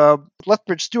believe,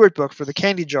 Lethbridge Stewart book for the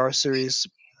Candy Jar series.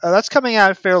 That's coming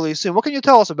out fairly soon. What can you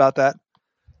tell us about that?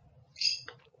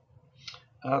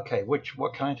 Okay.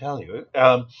 What can I tell you?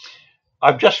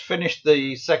 I've just finished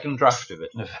the second draft of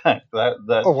it. In fact,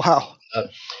 that Oh wow! uh,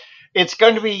 it's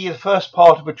going to be the first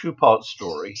part of a two-part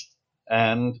story,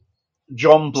 and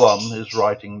John Blum is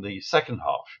writing the second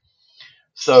half.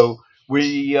 So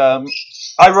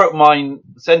I wrote mine,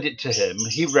 sent it to him.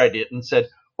 He read it and said,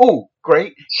 "Oh,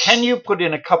 great! Can you put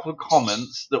in a couple of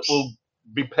comments that will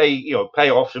pay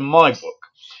off in my book?"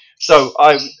 So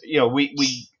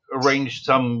we arranged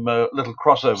some little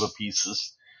crossover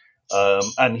pieces,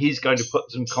 and he's going to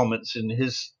put some comments in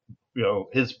his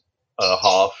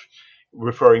half,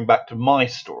 referring back to my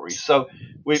story. So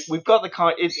we've got the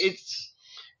kind.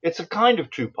 It's a kind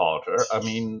of two-parter. I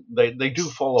mean, they do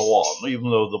follow on, even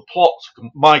though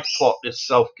my plot is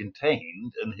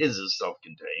self-contained and his is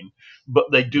self-contained,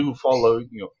 but they do follow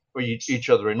each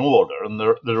other in order, and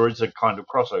there is a kind of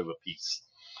crossover piece.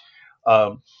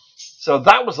 So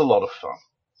that was a lot of fun,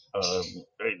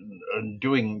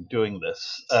 in doing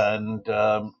this, and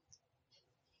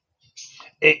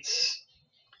it's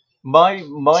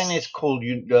mine is called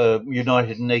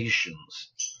United Nations,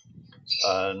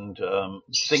 and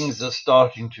things are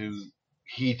starting to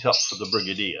heat up for the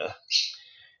Brigadier,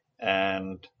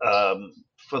 and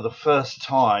for the first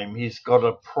time he's got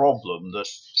a problem that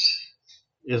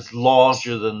is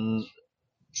larger than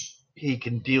he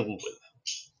can deal with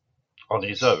on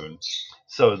his own.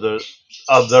 So there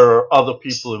are other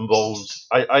people involved.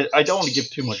 I don't want to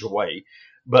give too much away,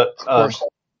 but Of course.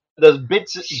 there's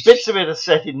bits of it are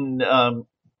set in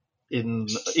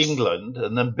England,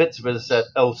 and then bits of it are set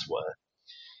elsewhere.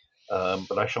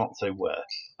 But I shan't say where.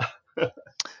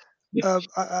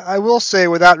 I will say,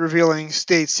 without revealing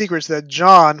state secrets, that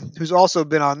John, who's also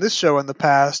been on this show in the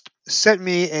past, sent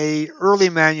me a early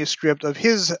manuscript of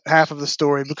his half of the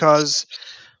story because,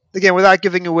 again, without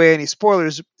giving away any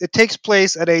spoilers, it takes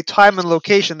place at a time and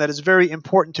location that is very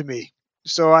important to me.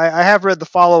 So I have read the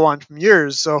follow-on from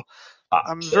yours, so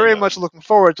I'm There you very go. much looking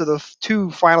forward to the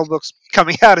two final books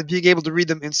coming out and being able to read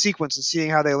them in sequence and seeing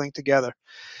how they link together.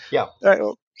 Yeah, All right,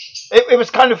 well, it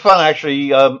was kind of fun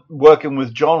actually working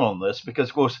with John on this, because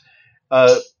of course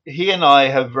he and I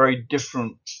have very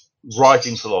different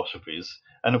writing philosophies,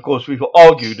 and of course we've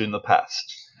argued in the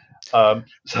past.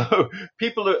 So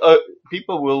people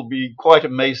will be quite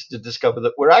amazed to discover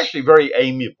that we're actually very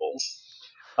amiable.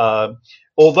 Um,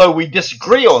 Although we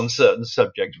disagree on certain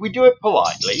subjects, we do it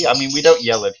politely. I mean, we don't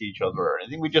yell at each other or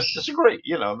anything. We just disagree.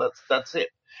 That's it.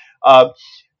 Um,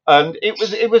 and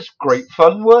it was great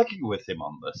fun working with him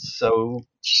on this. So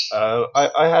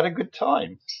I had a good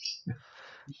time.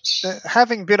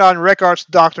 Having been on records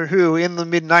Doctor Who in the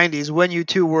mid-90s when you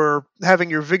two were having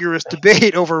your vigorous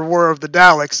debate over War of the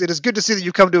Daleks, it is good to see that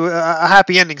you come to a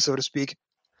happy ending, so to speak.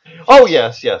 Oh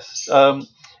yes, yes. As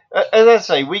I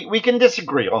say, we can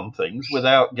disagree on things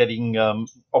without getting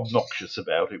obnoxious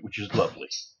about it, which is lovely.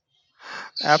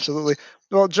 Absolutely.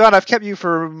 Well, John, I've kept you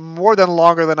for more than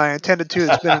longer than I intended to.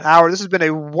 It's been an hour. This has been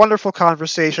a wonderful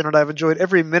conversation, and I've enjoyed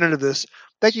every minute of this.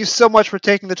 Thank you so much for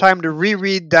taking the time to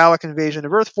reread Dalek Invasion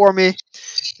of Earth for me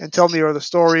and tell me other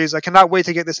stories. I cannot wait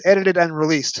to get this edited and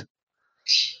released.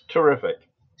 Terrific.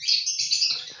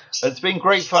 It's been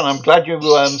great fun. I'm glad you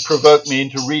provoked me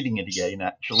into reading it again.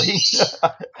 Actually, it's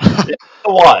been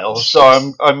a while,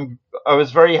 so I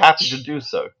was very happy to do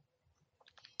so.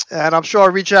 And I'm sure I'll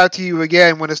reach out to you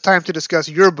again when it's time to discuss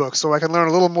your book so I can learn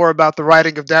a little more about the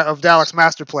writing of Dalek's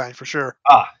master plan for sure.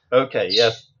 Okay,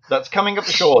 yes. That's coming up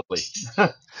shortly.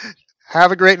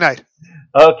 Have a great night.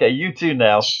 Okay, you too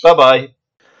now. Bye-bye.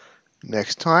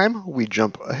 Next time, we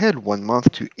jump ahead 1 month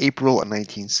to April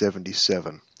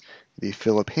 1977. The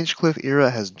Philip Hinchcliffe era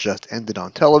has just ended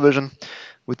on television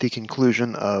with the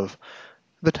conclusion of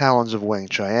The Talons of Wang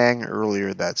Chiang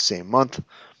earlier that same month.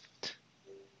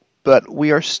 But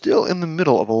we are still in the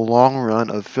middle of a long run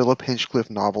of Philip Hinchcliffe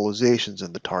novelizations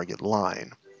in the Target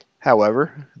line.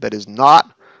 However, that is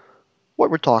not what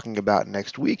we're talking about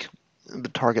next week. The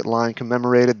Target line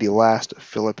commemorated the last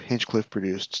Philip Hinchcliffe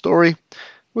produced story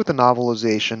with a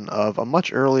novelization of a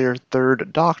much earlier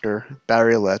Third Doctor,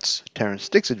 Barry Lett's Terrance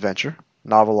Dicks adventure,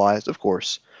 novelized, of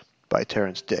course, by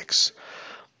Terrance Dicks.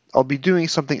 I'll be doing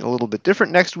something a little bit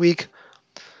different next week.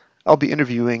 I'll be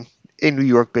interviewing a New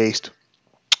York-based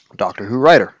Doctor Who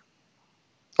writer.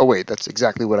 Oh wait, that's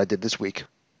exactly what I did this week.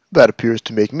 That appears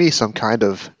to make me some kind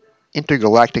of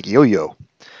intergalactic yo-yo.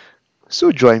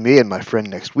 So join me and my friend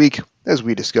next week as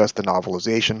we discuss the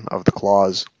novelization of The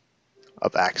Claws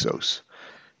of Axos.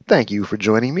 Thank you for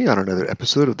joining me on another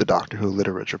episode of the Doctor Who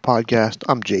Literature Podcast.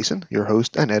 I'm Jason, your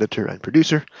host and editor and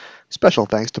producer. Special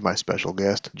thanks to my special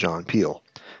guest, John Peel.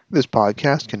 This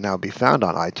podcast can now be found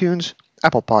on iTunes,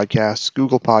 Apple Podcasts,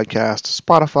 Google Podcasts,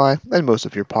 Spotify, and most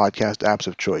of your podcast apps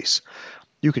of choice.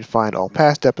 You can find all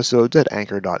past episodes at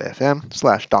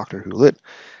anchor.fm/DoctorWhoLit.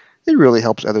 It really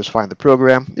helps others find the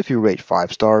program if you rate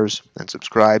 5 stars and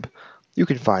subscribe. You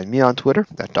can find me on Twitter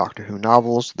at Doctor Who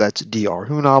Novels, that's Dr.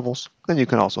 Who Novels, and you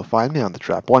can also find me on the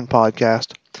Trap One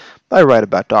podcast. I write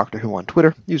about Doctor Who on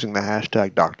Twitter using the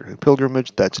hashtag Doctor Who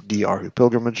Pilgrimage, that's Dr. Who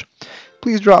Pilgrimage.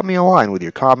 Please drop me a line with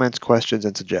your comments, questions,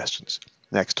 and suggestions.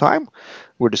 Next time,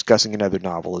 we're discussing another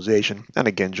novelization, and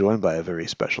again joined by a very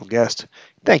special guest.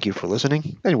 Thank you for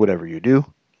listening, and whatever you do,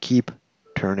 keep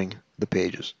turning the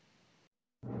pages.